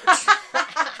shirt.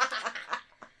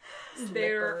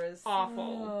 They're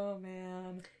awful. Oh,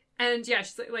 man. And yeah,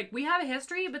 she's like, we have a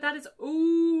history, but that is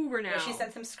over now. Yeah, she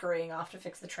sends him scurrying off to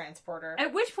fix the transporter.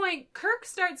 At which point, Kirk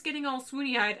starts getting all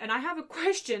swoony-eyed, and I have a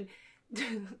question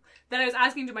that I was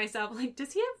asking to myself, like,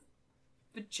 does he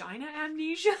have vagina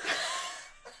amnesia?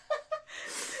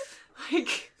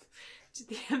 Like,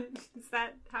 is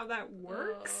that how that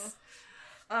works?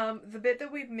 The bit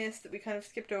that we've missed, that we kind of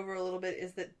skipped over a little bit,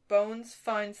 is that Bones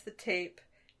finds the tape,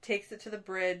 takes it to the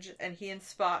bridge, and he and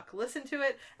Spock listen to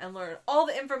it and learn all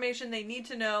the information they need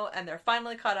to know, and they're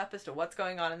finally caught up as to what's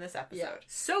going on in this episode. Yeah.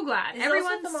 So glad.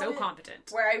 Everyone's so competent.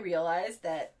 Where I realized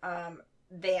that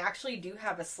they actually do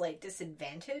have a slight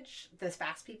disadvantage, those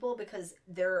fast people, because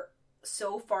they're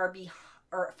so far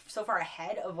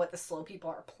ahead of what the slow people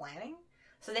are planning.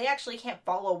 So they actually can't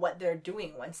follow what they're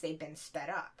doing once they've been sped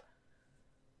up.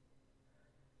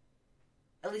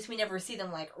 At least we never see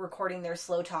them, like, recording their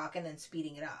slow talk and then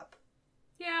speeding it up.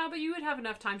 Yeah, but you would have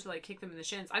enough time to, like, kick them in the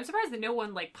shins. I'm surprised that no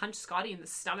one, like, punched Scotty in the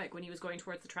stomach when he was going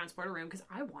towards the transporter room, because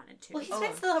I wanted to. Well, he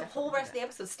spends the whole rest of the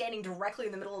episode standing directly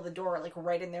in the middle of the door, like,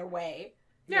 right in their way.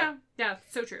 Yeah,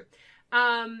 so true.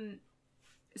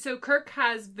 So Kirk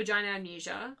has vagina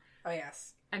amnesia. Oh,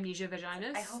 yes. Amnesia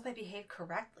vaginas. I hope I behave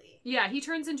correctly. Yeah, he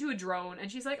turns into a drone, and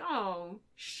she's like, oh,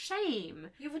 shame.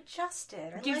 You've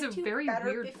adjusted. I Gives liked a very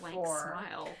weird before. blank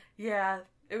smile. Yeah,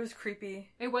 it was creepy.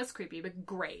 It was creepy, but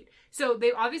great. So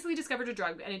they obviously discovered a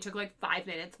drug, and it took like 5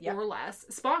 minutes or less.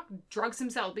 Spock drugs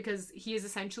himself because he is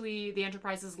essentially the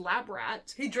Enterprise's lab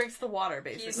rat. He drinks the water,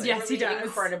 basically. Yes, he does.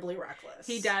 Incredibly reckless.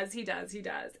 He does.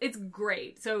 It's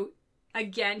great. So,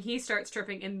 again, he starts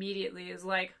tripping immediately, is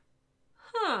like,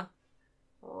 huh.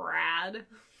 Rad.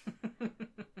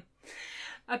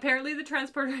 Apparently the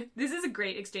transporter... This is a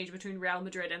great exchange between Real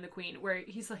Madrid and the Queen, where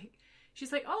she's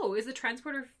like, oh, is the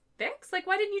transporter fixed? Like,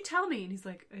 why didn't you tell me? And he's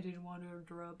like, I didn't want to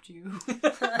interrupt you.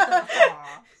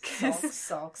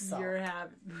 Sulk.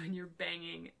 When you're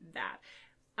banging that.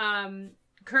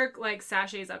 Kirk, like,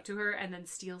 sachets up to her and then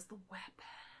steals the weapon.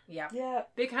 Yeah.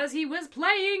 Because he was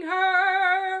playing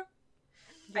her!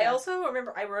 Yeah. I also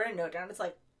remember, I wrote a note down, it's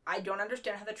like, I don't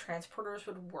understand how the transporters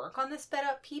would work on the sped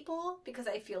up people, because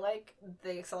I feel like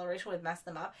the acceleration would mess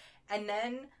them up. And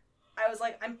then I was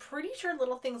like, I'm pretty sure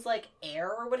little things like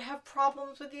air would have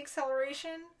problems with the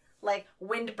acceleration. Like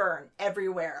wind burn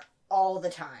everywhere all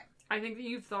the time. I think that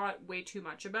you've thought way too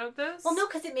much about this. Well, no,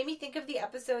 because it made me think of the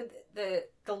episode, the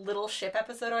little ship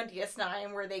episode on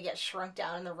DS9 where they get shrunk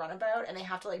down in the runabout and they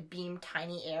have to like beam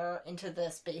tiny air into the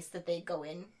space that they go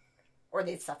in or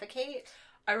they suffocate.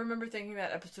 I remember thinking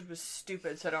that episode was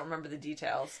stupid, so I don't remember the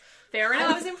details. Fair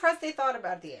enough. I was impressed they thought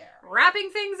about the air.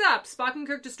 Wrapping things up, Spock and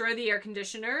Kirk destroy the air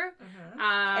conditioner. Mm-hmm.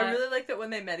 I really like that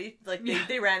when they met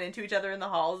they ran into each other in the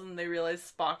halls and they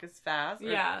realized Spock is fast.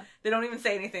 Yeah. They don't even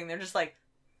say anything. They're just like,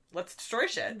 let's destroy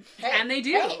shit. Hey, and they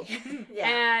do. Hey. Yeah.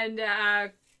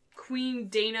 And Queen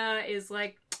Dana is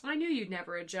like, I knew you'd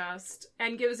never adjust.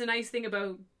 And gives a nice thing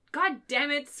about, God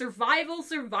damn it, survival.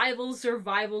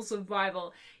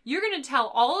 You're going to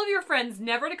tell all of your friends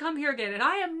never to come here again, and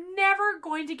I am never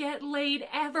going to get laid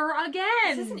ever again.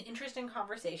 This is an interesting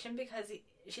conversation because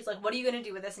she's like, what are you going to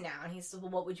do with us now? And he says, well,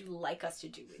 what would you like us to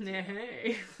do with you?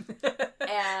 Hey.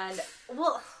 And,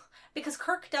 well, because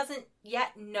Kirk doesn't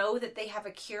yet know that they have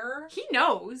a cure. He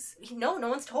knows. No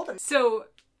one's told him. So,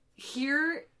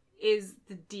 here is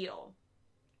the deal.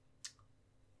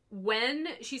 When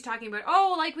she's talking about,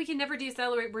 oh, like, we can never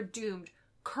decelerate, we're doomed.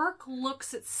 Kirk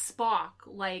looks at Spock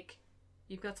like,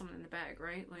 you've got something in the bag,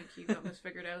 right? Like, you got this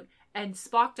figured out. And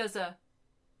Spock does a,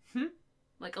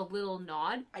 like a little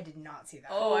nod. I did not see that.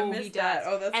 Oh, I missed that.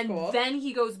 Oh, that's cool. And then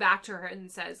he goes back to her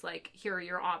and says, like, here are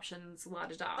your options,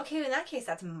 la-da-da. Okay, in that case,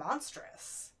 that's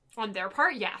monstrous. On their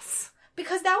part, yes.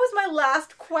 Because that was my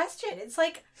last question. It's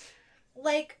like,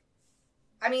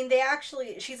 I mean,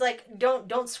 she's like,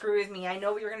 don't screw with me. I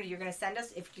know what you're going to do. You're going to send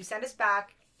us, if you send us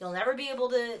back, we'll never be able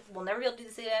to do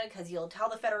this again because you'll tell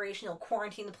the Federation, you'll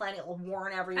quarantine the planet, you'll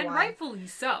warn everyone. And rightfully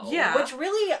so. Yeah. Which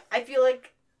really, I feel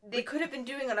like they could have been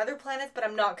doing on other planets, but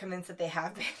I'm not convinced that they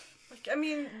have been. I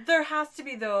mean, there has to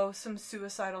be, though, some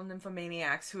suicidal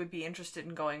nymphomaniacs who would be interested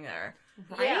in going there.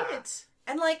 Right? Yeah.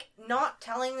 And, like, not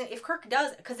telling them, if Kirk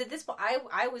does, because at this point,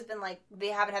 I was been like, they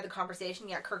haven't had the conversation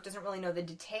yet, Kirk doesn't really know the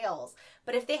details.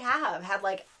 But if they have had,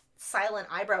 like, silent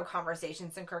eyebrow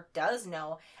conversations, and Kirk does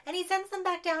know, and he sends them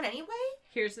back down anyway?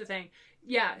 Here's the thing.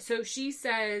 Yeah, so she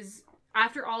says,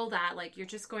 after all that, like, you're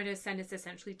just going to send us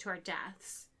essentially to our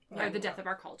deaths. Or the death of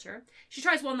our culture. She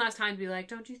tries one last time to be like,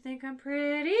 don't you think I'm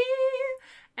pretty?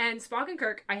 And Spock and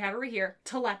Kirk, I have over here,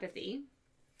 telepathy.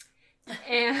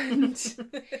 And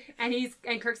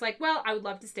Kirk's like, well, I would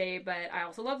love to stay, but I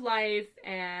also love life,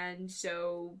 and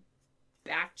so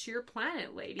back to your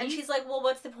planet, lady. And she's like, well,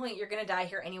 what's the point? You're going to die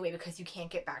here anyway because you can't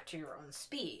get back to your own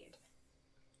speed.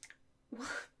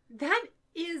 That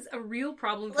is a real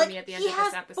problem for me at the end of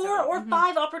this episode. He has 4 or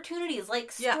 5 opportunities,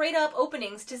 like straight up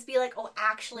openings to be like, oh,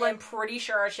 actually, I'm pretty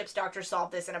sure our ship's doctor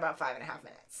solved this in about 5.5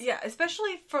 minutes. Yeah,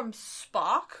 especially from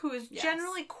Spock, who is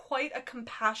generally quite a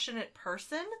compassionate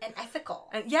person. And ethical.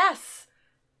 And yes!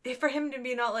 For him to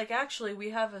be not like, actually, we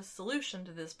have a solution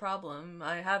to this problem.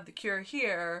 I have the cure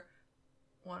here.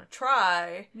 Want to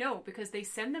try? No, because they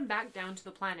send them back down to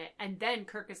the planet, and then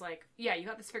Kirk is like, yeah, you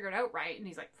got this figured out, right? And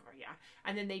he's like, oh, yeah.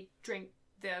 And then they drink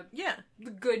the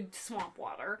good swamp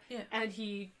water, and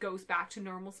he goes back to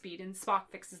normal speed, and Spock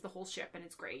fixes the whole ship, and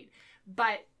it's great.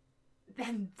 But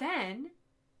then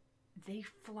they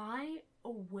fly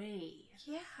away.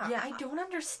 Yeah, I don't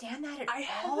understand that at all. I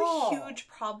have a huge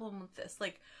problem with this.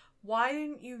 Like, why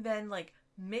didn't you then, like,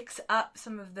 mix up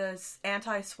some of this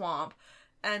anti-swamp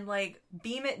and, like,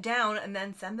 beam it down and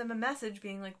then send them a message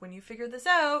being like, when you figure this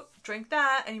out, drink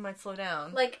that, and you might slow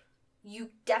down. Like,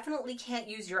 you definitely can't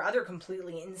use your other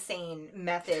completely insane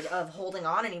method of holding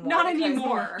on anymore. Not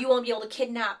anymore. You won't be able to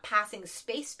kidnap passing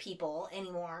space people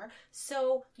anymore.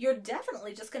 So you're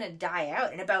definitely just going to die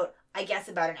out in about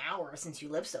an hour since you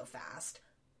live so fast.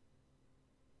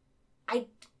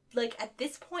 At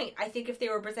this point, I think if they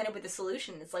were presented with a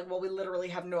solution, it's like, well, we literally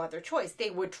have no other choice. They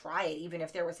would try it, even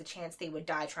if there was a chance they would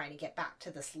die trying to get back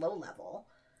to this low level.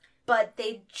 But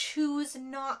they choose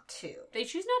not to. They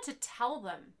choose not to tell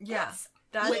them. Yes.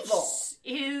 That's evil.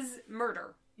 Is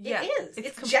murder. Yeah. It is.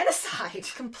 It's genocide.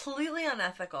 It's completely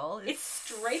unethical. It's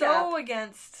straight so up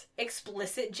against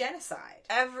explicit genocide.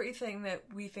 Everything that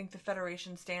we think the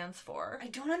Federation stands for. I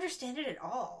don't understand it at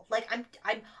all. Like,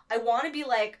 I want to be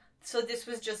like, so this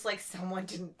was just like someone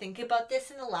didn't think about this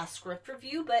in the last script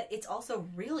review, but it's also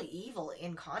really evil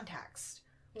in context.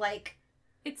 Like,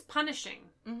 it's punishing.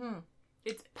 Mm-hmm.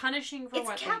 It's punishing for what they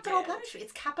did. It's capital punishment.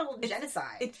 It's capital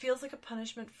genocide. It feels like a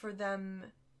punishment for them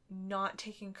not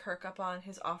taking Kirk up on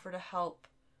his offer to help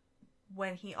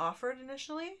when he offered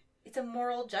initially. It's a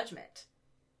moral judgment.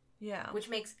 Yeah. Which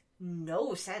makes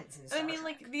no sense in Star Trek.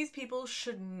 Like, these people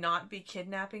should not be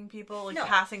kidnapping people, like,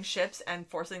 passing ships and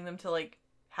forcing them to, like,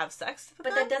 have sex with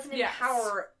them. But that doesn't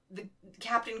empower the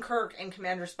Captain Kirk and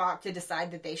Commander Spock to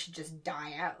decide that they should just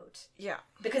die out. Yeah.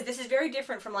 Because this is very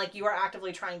different from, like, you are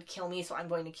actively trying to kill me, so I'm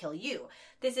going to kill you.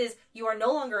 This is, you are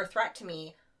no longer a threat to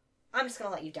me, I'm just going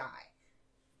to let you die.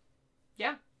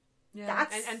 Yeah. Yeah.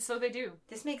 And so they do.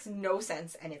 This makes no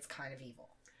sense, and it's kind of evil.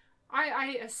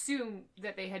 I assume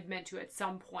that they had meant to at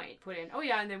some point put in,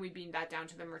 and then we beamed that down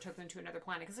to them or took them to another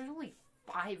planet, because there's only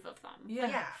 5 of them.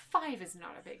 Yeah. 5 is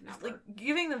not a big number. Like,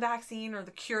 giving the vaccine or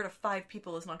the cure to 5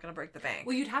 people is not going to break the bank.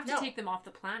 Well, you'd have to take them off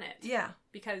the planet. Yeah.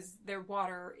 Because their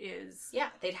water is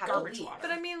they'd have garbage to leave. water.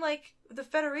 But I mean, like, the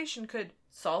Federation could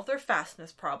solve their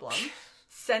fastness problem,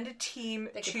 send a team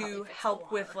to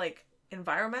help with, like,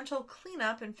 environmental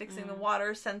cleanup and fixing the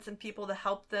water, send some people to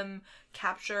help them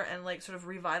capture and, like, sort of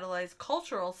revitalize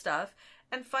cultural stuff,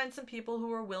 and find some people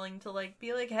who are willing to, like,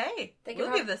 be like, hey,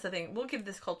 we'll give this a thing. We'll give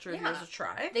this culture of yours a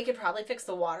try. They could probably fix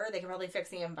the water. They could probably fix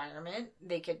the environment.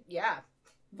 They could,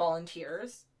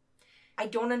 volunteers.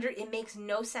 It makes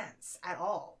no sense at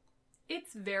all.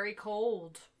 It's very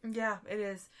cold. Yeah, it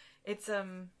is. It's,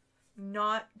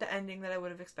 not the ending that I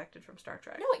would have expected from Star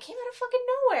Trek. No, it came out of fucking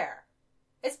nowhere.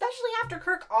 Especially after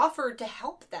Kirk offered to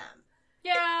help them.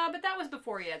 Yeah, but that was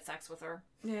before he had sex with her.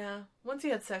 Yeah. Once he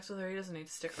had sex with her, he doesn't need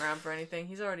to stick around for anything.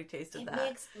 He's already tasted that. It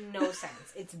makes no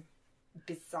sense. It's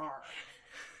bizarre.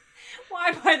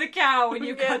 Why buy the cow when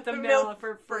you got the milk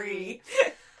for free?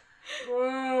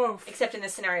 Whoa. Except in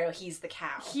this scenario, he's the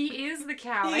cow. He is the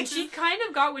cow. And she kind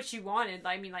of got what she wanted.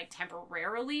 I mean, like,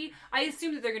 temporarily. I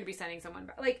assume that they're going to be sending someone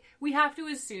back. Like, we have to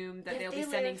assume that they'll be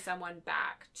sending someone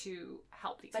back to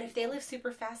help these people. But if they live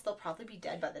super fast, they'll probably be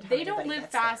dead by the time they don't live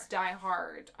fast, die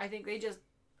hard. I think they just...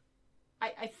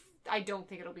 I don't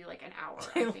think it'll be like an hour.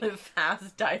 They live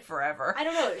fast, die forever. I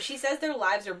don't know. She says their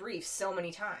lives are brief so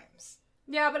many times.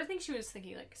 Yeah, but I think she was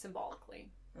thinking, like, symbolically.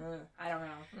 I don't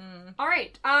know. All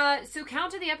right. So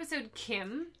count to the episode,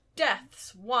 Kim.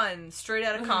 Deaths, 1, straight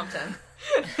out of Compton.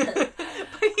 But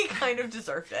he kind of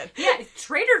deserved it. Yeah,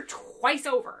 traitor twice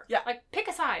over. Yeah. Like, pick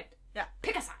a side. Yeah.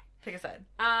 Pick a side. Pick a side.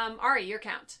 Ari, your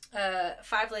count.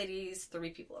 5 ladies, 3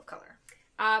 people of color.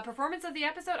 Performance of the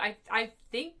episode, I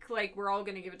think, like, we're all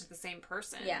going to give it to the same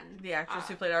person. Yeah. The actress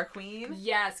who played our queen?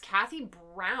 Yes, Kathy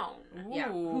Brown. Ooh.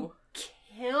 Yeah. Who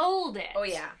killed it. Oh,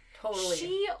 yeah. Totally.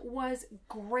 She was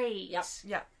great. Yep.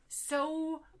 Yeah.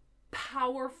 So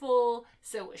powerful,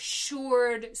 so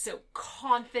assured, so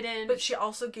confident. But she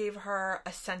also gave her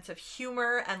a sense of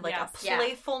humor and, like, Yes. a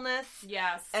playfulness.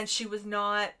 Yes. And she wasn't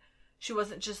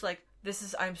just like,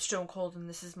 I'm stone cold and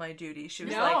this is my duty. She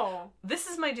was No. like, this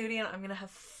is my duty and I'm going to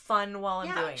have fun while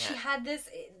I'm doing it. She had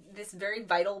this very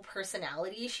vital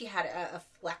personality. She had a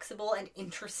flexible and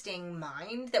interesting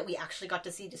mind that we actually got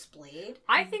to see displayed.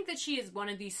 I think that she is one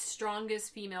of the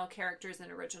strongest female characters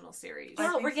in original series. I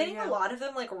Yeah, think we're so, getting yeah. a lot of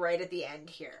them, like, right at the end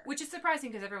here. Which is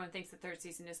surprising because everyone thinks the 3rd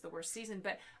season is the worst season.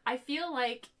 But I feel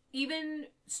like even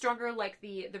stronger, like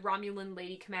the Romulan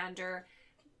lady commander,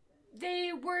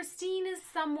 they were seen as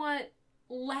somewhat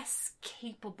less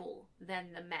capable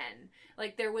than the men.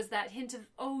 Like, there was that hint of,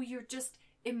 oh, you're just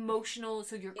emotional,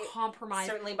 so you're compromised.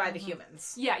 Certainly by the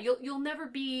humans. Yeah, you'll never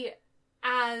be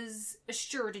as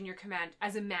assured in your command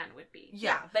as a man would be.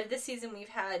 Yeah. But this season we've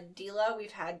had Dila,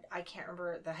 we've had, I can't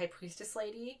remember, the High Priestess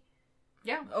lady.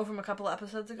 Yeah. Oh, from a couple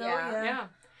episodes ago? Yeah.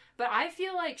 But I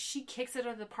feel like she kicks it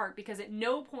out of the park because at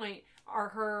no point are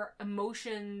her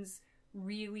emotions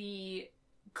really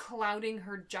clouding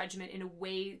her judgment in a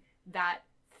way that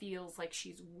feels like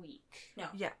she's weak. No.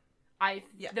 Yeah.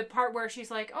 The part where she's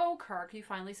like, "Oh, Kirk, you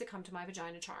finally succumbed to my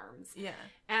vagina charms." Yeah.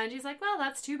 And he's like, "Well,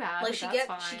 that's too bad." Like,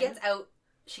 but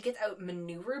she gets out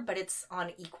maneuvered, but it's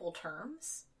on equal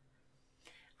terms.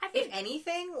 I think, If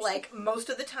anything, like, most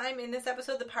of the time in this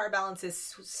episode, the power balance is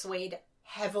swayed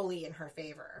heavily in her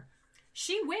favor.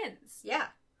 she wins. Yeah.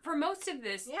 For most of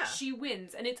this, Yeah. she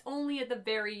wins, and it's only at the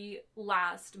very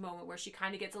last moment where she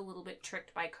kind of gets a little bit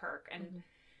tricked by Kirk, and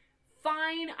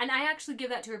fine. And I actually give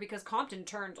that to her because Compton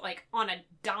turned, like, on a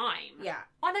dime. Yeah.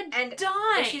 On a And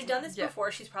dime! if she's done this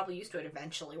before, she's probably used to it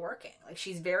eventually working. Like,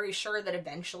 she's very sure that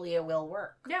eventually it will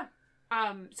work. Yeah.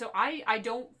 So I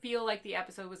don't feel like the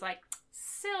episode was like,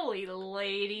 silly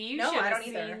lady, you No, should I have don't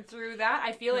seen either. through that.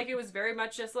 I feel like it was very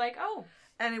much just like, oh.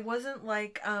 And it wasn't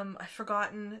like, I've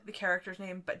forgotten the character's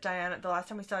name, but Diana, the last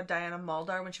time we saw Diana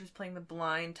Muldaur when she was playing the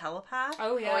blind telepath.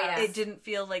 Oh, yeah. Oh, yeah. It didn't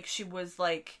feel like she wasn't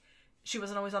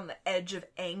always on the edge of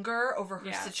anger over her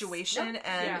Yes. situation Nope.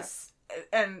 and Yes.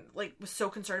 and like was so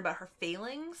concerned about her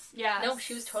failings. Yeah. No,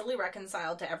 she was totally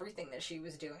reconciled to everything that she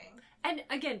was doing. And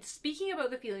again, speaking about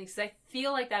the feelings, 'cause I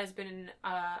feel like that has been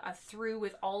a through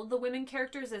with all of the women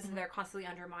characters as they're constantly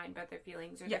undermined by their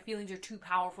feelings, or their feelings are too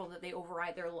powerful that they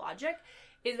override their logic,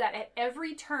 is that at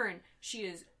every turn, she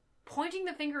is pointing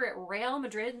the finger at Real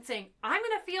Madrid and saying, I'm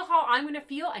going to feel how I'm going to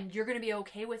feel, and you're going to be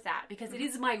okay with that, because it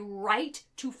is my right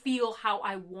to feel how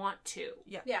I want to.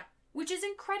 Yeah. Which is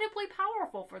incredibly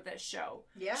powerful for this show.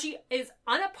 Yeah. She is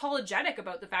unapologetic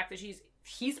about the fact that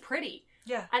he's pretty.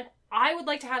 Yeah. And I would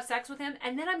like to have sex with him,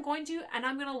 and then I'm going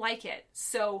to like it.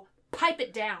 So pipe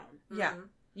it down. Yeah.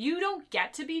 You don't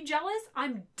get to be jealous.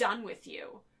 I'm done with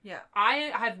you. Yeah. I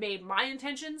have made my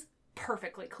intentions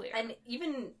perfectly clear. And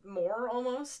even more,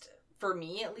 almost, for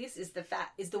me at least, is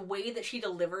the way that she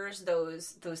delivers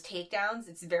those takedowns.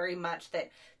 It's very much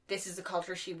that this is the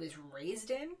culture she was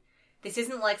raised in. This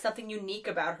isn't like something unique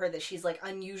about her, that she's like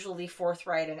unusually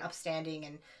forthright and upstanding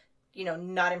and, you know,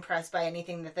 not impressed by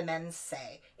anything that the men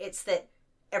say. It's that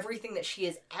everything that she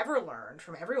has ever learned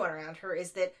from everyone around her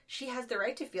is that she has the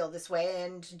right to feel this way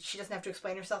and she doesn't have to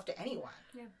explain herself to anyone.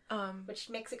 Yeah.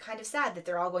 Which makes it kind of sad that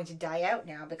they're all going to die out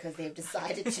now because they've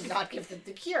decided to not give them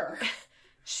the cure.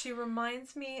 She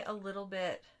reminds me a little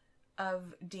bit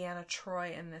of Deanna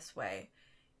Troi in this way,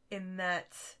 in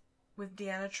that with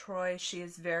Deanna Troi, she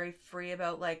is very free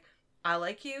about, like, I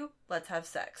like you, let's have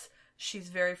sex. She's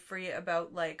very free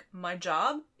about, like, my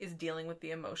job is dealing with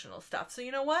the emotional stuff. So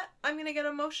you know what? I'm going to get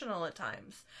emotional at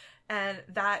times. And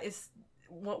that is,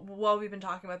 while we've been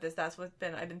talking about this, that's what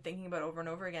I've been thinking about over and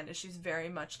over again, is she's very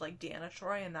much like Deanna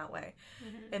Troi in that way.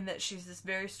 Mm-hmm. In that she's this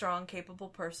very strong, capable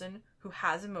person who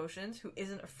has emotions, who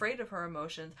isn't afraid of her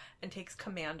emotions, and takes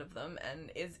command of them,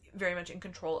 and is very much in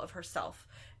control of herself,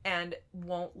 and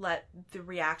won't let the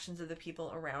reactions of the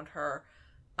people around her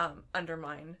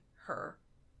undermine her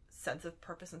sense of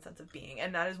purpose and sense of being.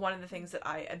 And that is one of the things that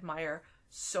I admire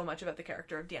so much about the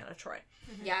character of Deanna Troi.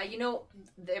 Mm-hmm. Yeah, you know,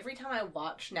 every time I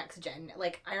watch Next Gen,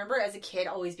 like, I remember as a kid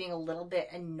always being a little bit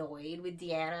annoyed with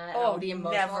Deanna. And all the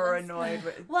emotionalness. Never annoyed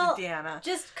with Deanna.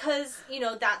 Just because, you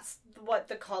know, that's what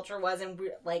the culture was, and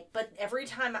but every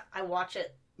time I watch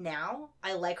it now,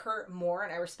 I like her more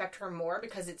and I respect her more,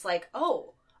 because it's like,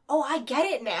 oh, oh, I get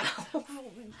it now.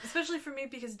 Especially for me,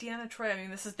 because Deanna Troi, I mean,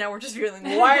 we're just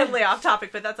veering wildly off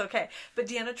topic, but that's okay. But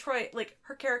Deanna Troi, like,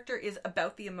 her character is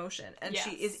about the emotion, and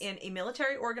she is in a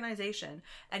military organization,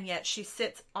 and yet she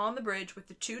sits on the bridge with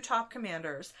the two top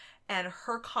commanders, and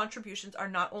her contributions are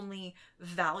not only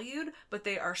valued, but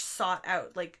they are sought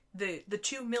out. Like, the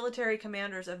two military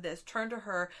commanders of this turn to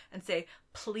her and say,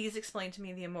 please explain to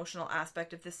me the emotional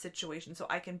aspect of this situation so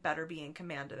I can better be in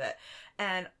command of it.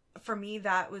 And for me,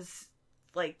 that was,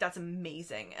 like, that's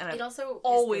amazing. And I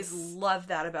always love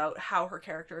that about how her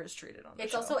character is treated on the show.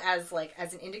 It's also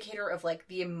as an indicator of, like,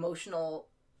 the emotional,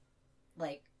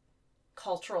 like,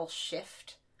 cultural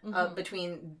shift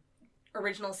between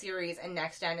original series and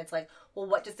Next Gen. It's like, well,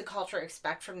 what does the culture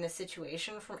expect from this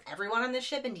situation from everyone on the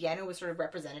ship? And Deanna was sort of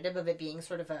representative of it being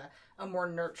sort of a more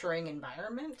nurturing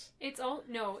environment. It's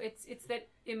that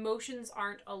emotions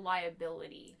aren't a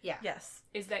liability. Yeah. Yes.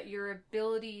 Is that your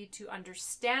ability to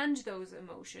understand those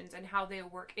emotions and how they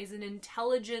work is an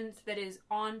intelligence that is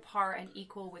on par and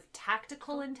equal with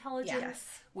tactical intelligence,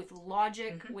 with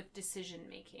logic, with decision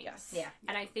making. Yes. Yeah.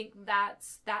 And I think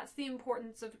that's the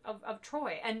importance of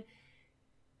Troi.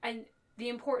 And the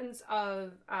importance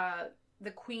of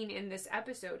the Queen in this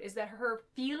episode is that her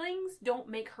feelings don't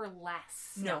make her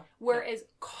less. No. Whereas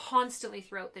constantly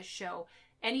throughout this show,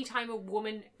 anytime a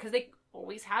woman, because they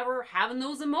always have her having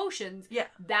those emotions,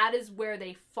 that is where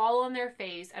they fall on their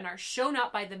face and are shown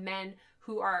up by the men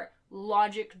who are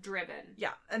logic driven.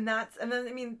 Yeah, and then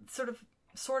I mean, sort of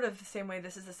the same way.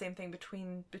 This is the same thing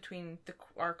between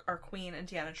our Queen and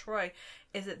Deanna Troi,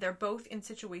 is that they're both in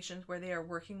situations where they are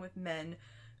working with men.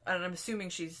 And I'm assuming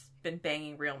she's been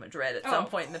banging Real Madrid at some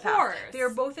point in the past. They are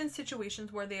both in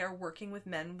situations where they are working with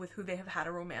men with who they have had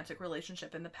a romantic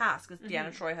relationship in the past. Because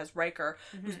Deanna Troi has Riker,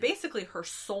 who's basically her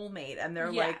soulmate, and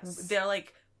they're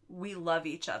like, we love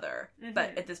each other,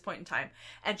 but at this point in time,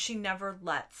 and she never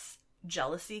lets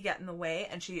jealousy get in the way,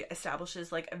 and she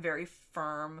establishes, like, a very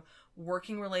firm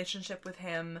working relationship with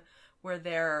him, where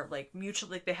they're, like,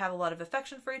 mutually, like, they have a lot of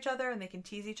affection for each other and they can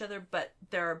tease each other, but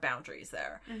there are boundaries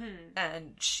there.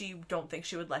 And she don't think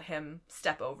she would let him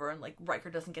step over, and, like, Riker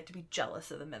doesn't get to be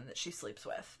jealous of the men that she sleeps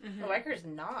with. Well, Riker's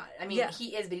not. I mean,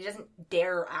 he is, but he doesn't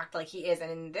dare act like he is. And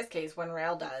in this case, when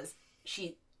Rael does,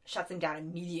 she shuts him down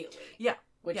immediately. Yeah.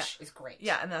 Which is great.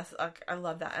 Yeah, and that's, I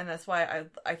love that. And that's why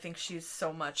I think she's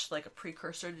so much like a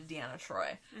precursor to Deanna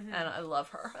Troi. And I love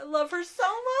her. I love her so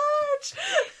much.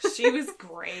 She was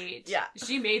great. Yeah.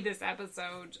 She made this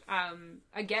episode,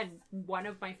 again, one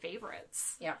of my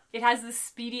favorites. Yeah. It has the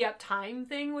speedy up time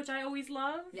thing, which I always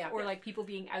love. Yeah. Or, like, people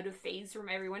being out of phase from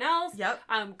everyone else. Yep.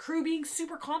 Crew being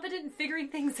super competent and figuring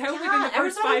things out within the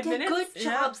first 5 minutes. Good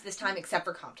jobs this time, except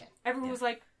for Compton. Everyone was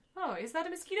like, oh, is that a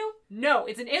mosquito? No,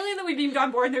 it's an alien that we beamed on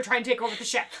board and they're trying to take over the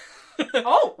ship.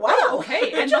 Oh, wow,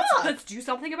 okay. And let's do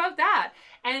something about that.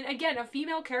 And again, a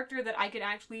female character that I could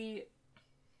actually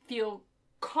feel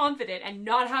confident and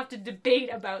not have to debate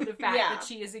about the fact that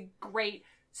she is a great,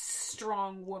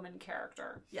 strong woman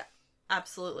character. Yeah,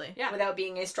 absolutely. Yeah. Without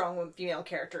being a strong female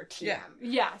character, TM.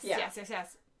 Yeah.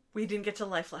 Yes. We didn't get to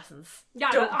life lessons. Yeah,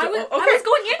 I was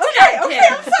going into that. Okay,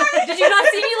 I'm sorry. Did you not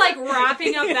see me, like,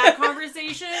 wrapping up that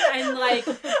conversation and, like,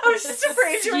 I was just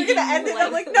afraid you were going to end it.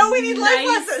 I'm like, no, we need life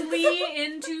lessons. Nicely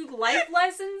into life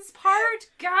lessons part.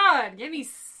 God, give me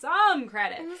some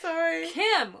credit. I'm sorry.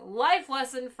 Kim, life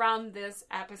lesson from this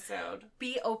episode: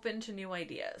 be open to new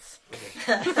ideas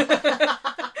and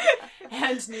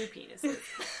new penises.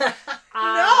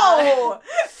 No,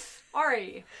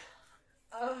 Ari.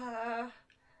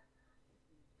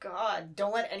 God,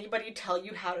 don't let anybody tell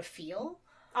you how to feel.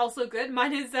 Also good.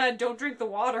 Mine is don't drink the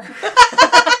water.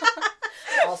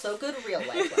 Also good real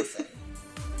life lesson.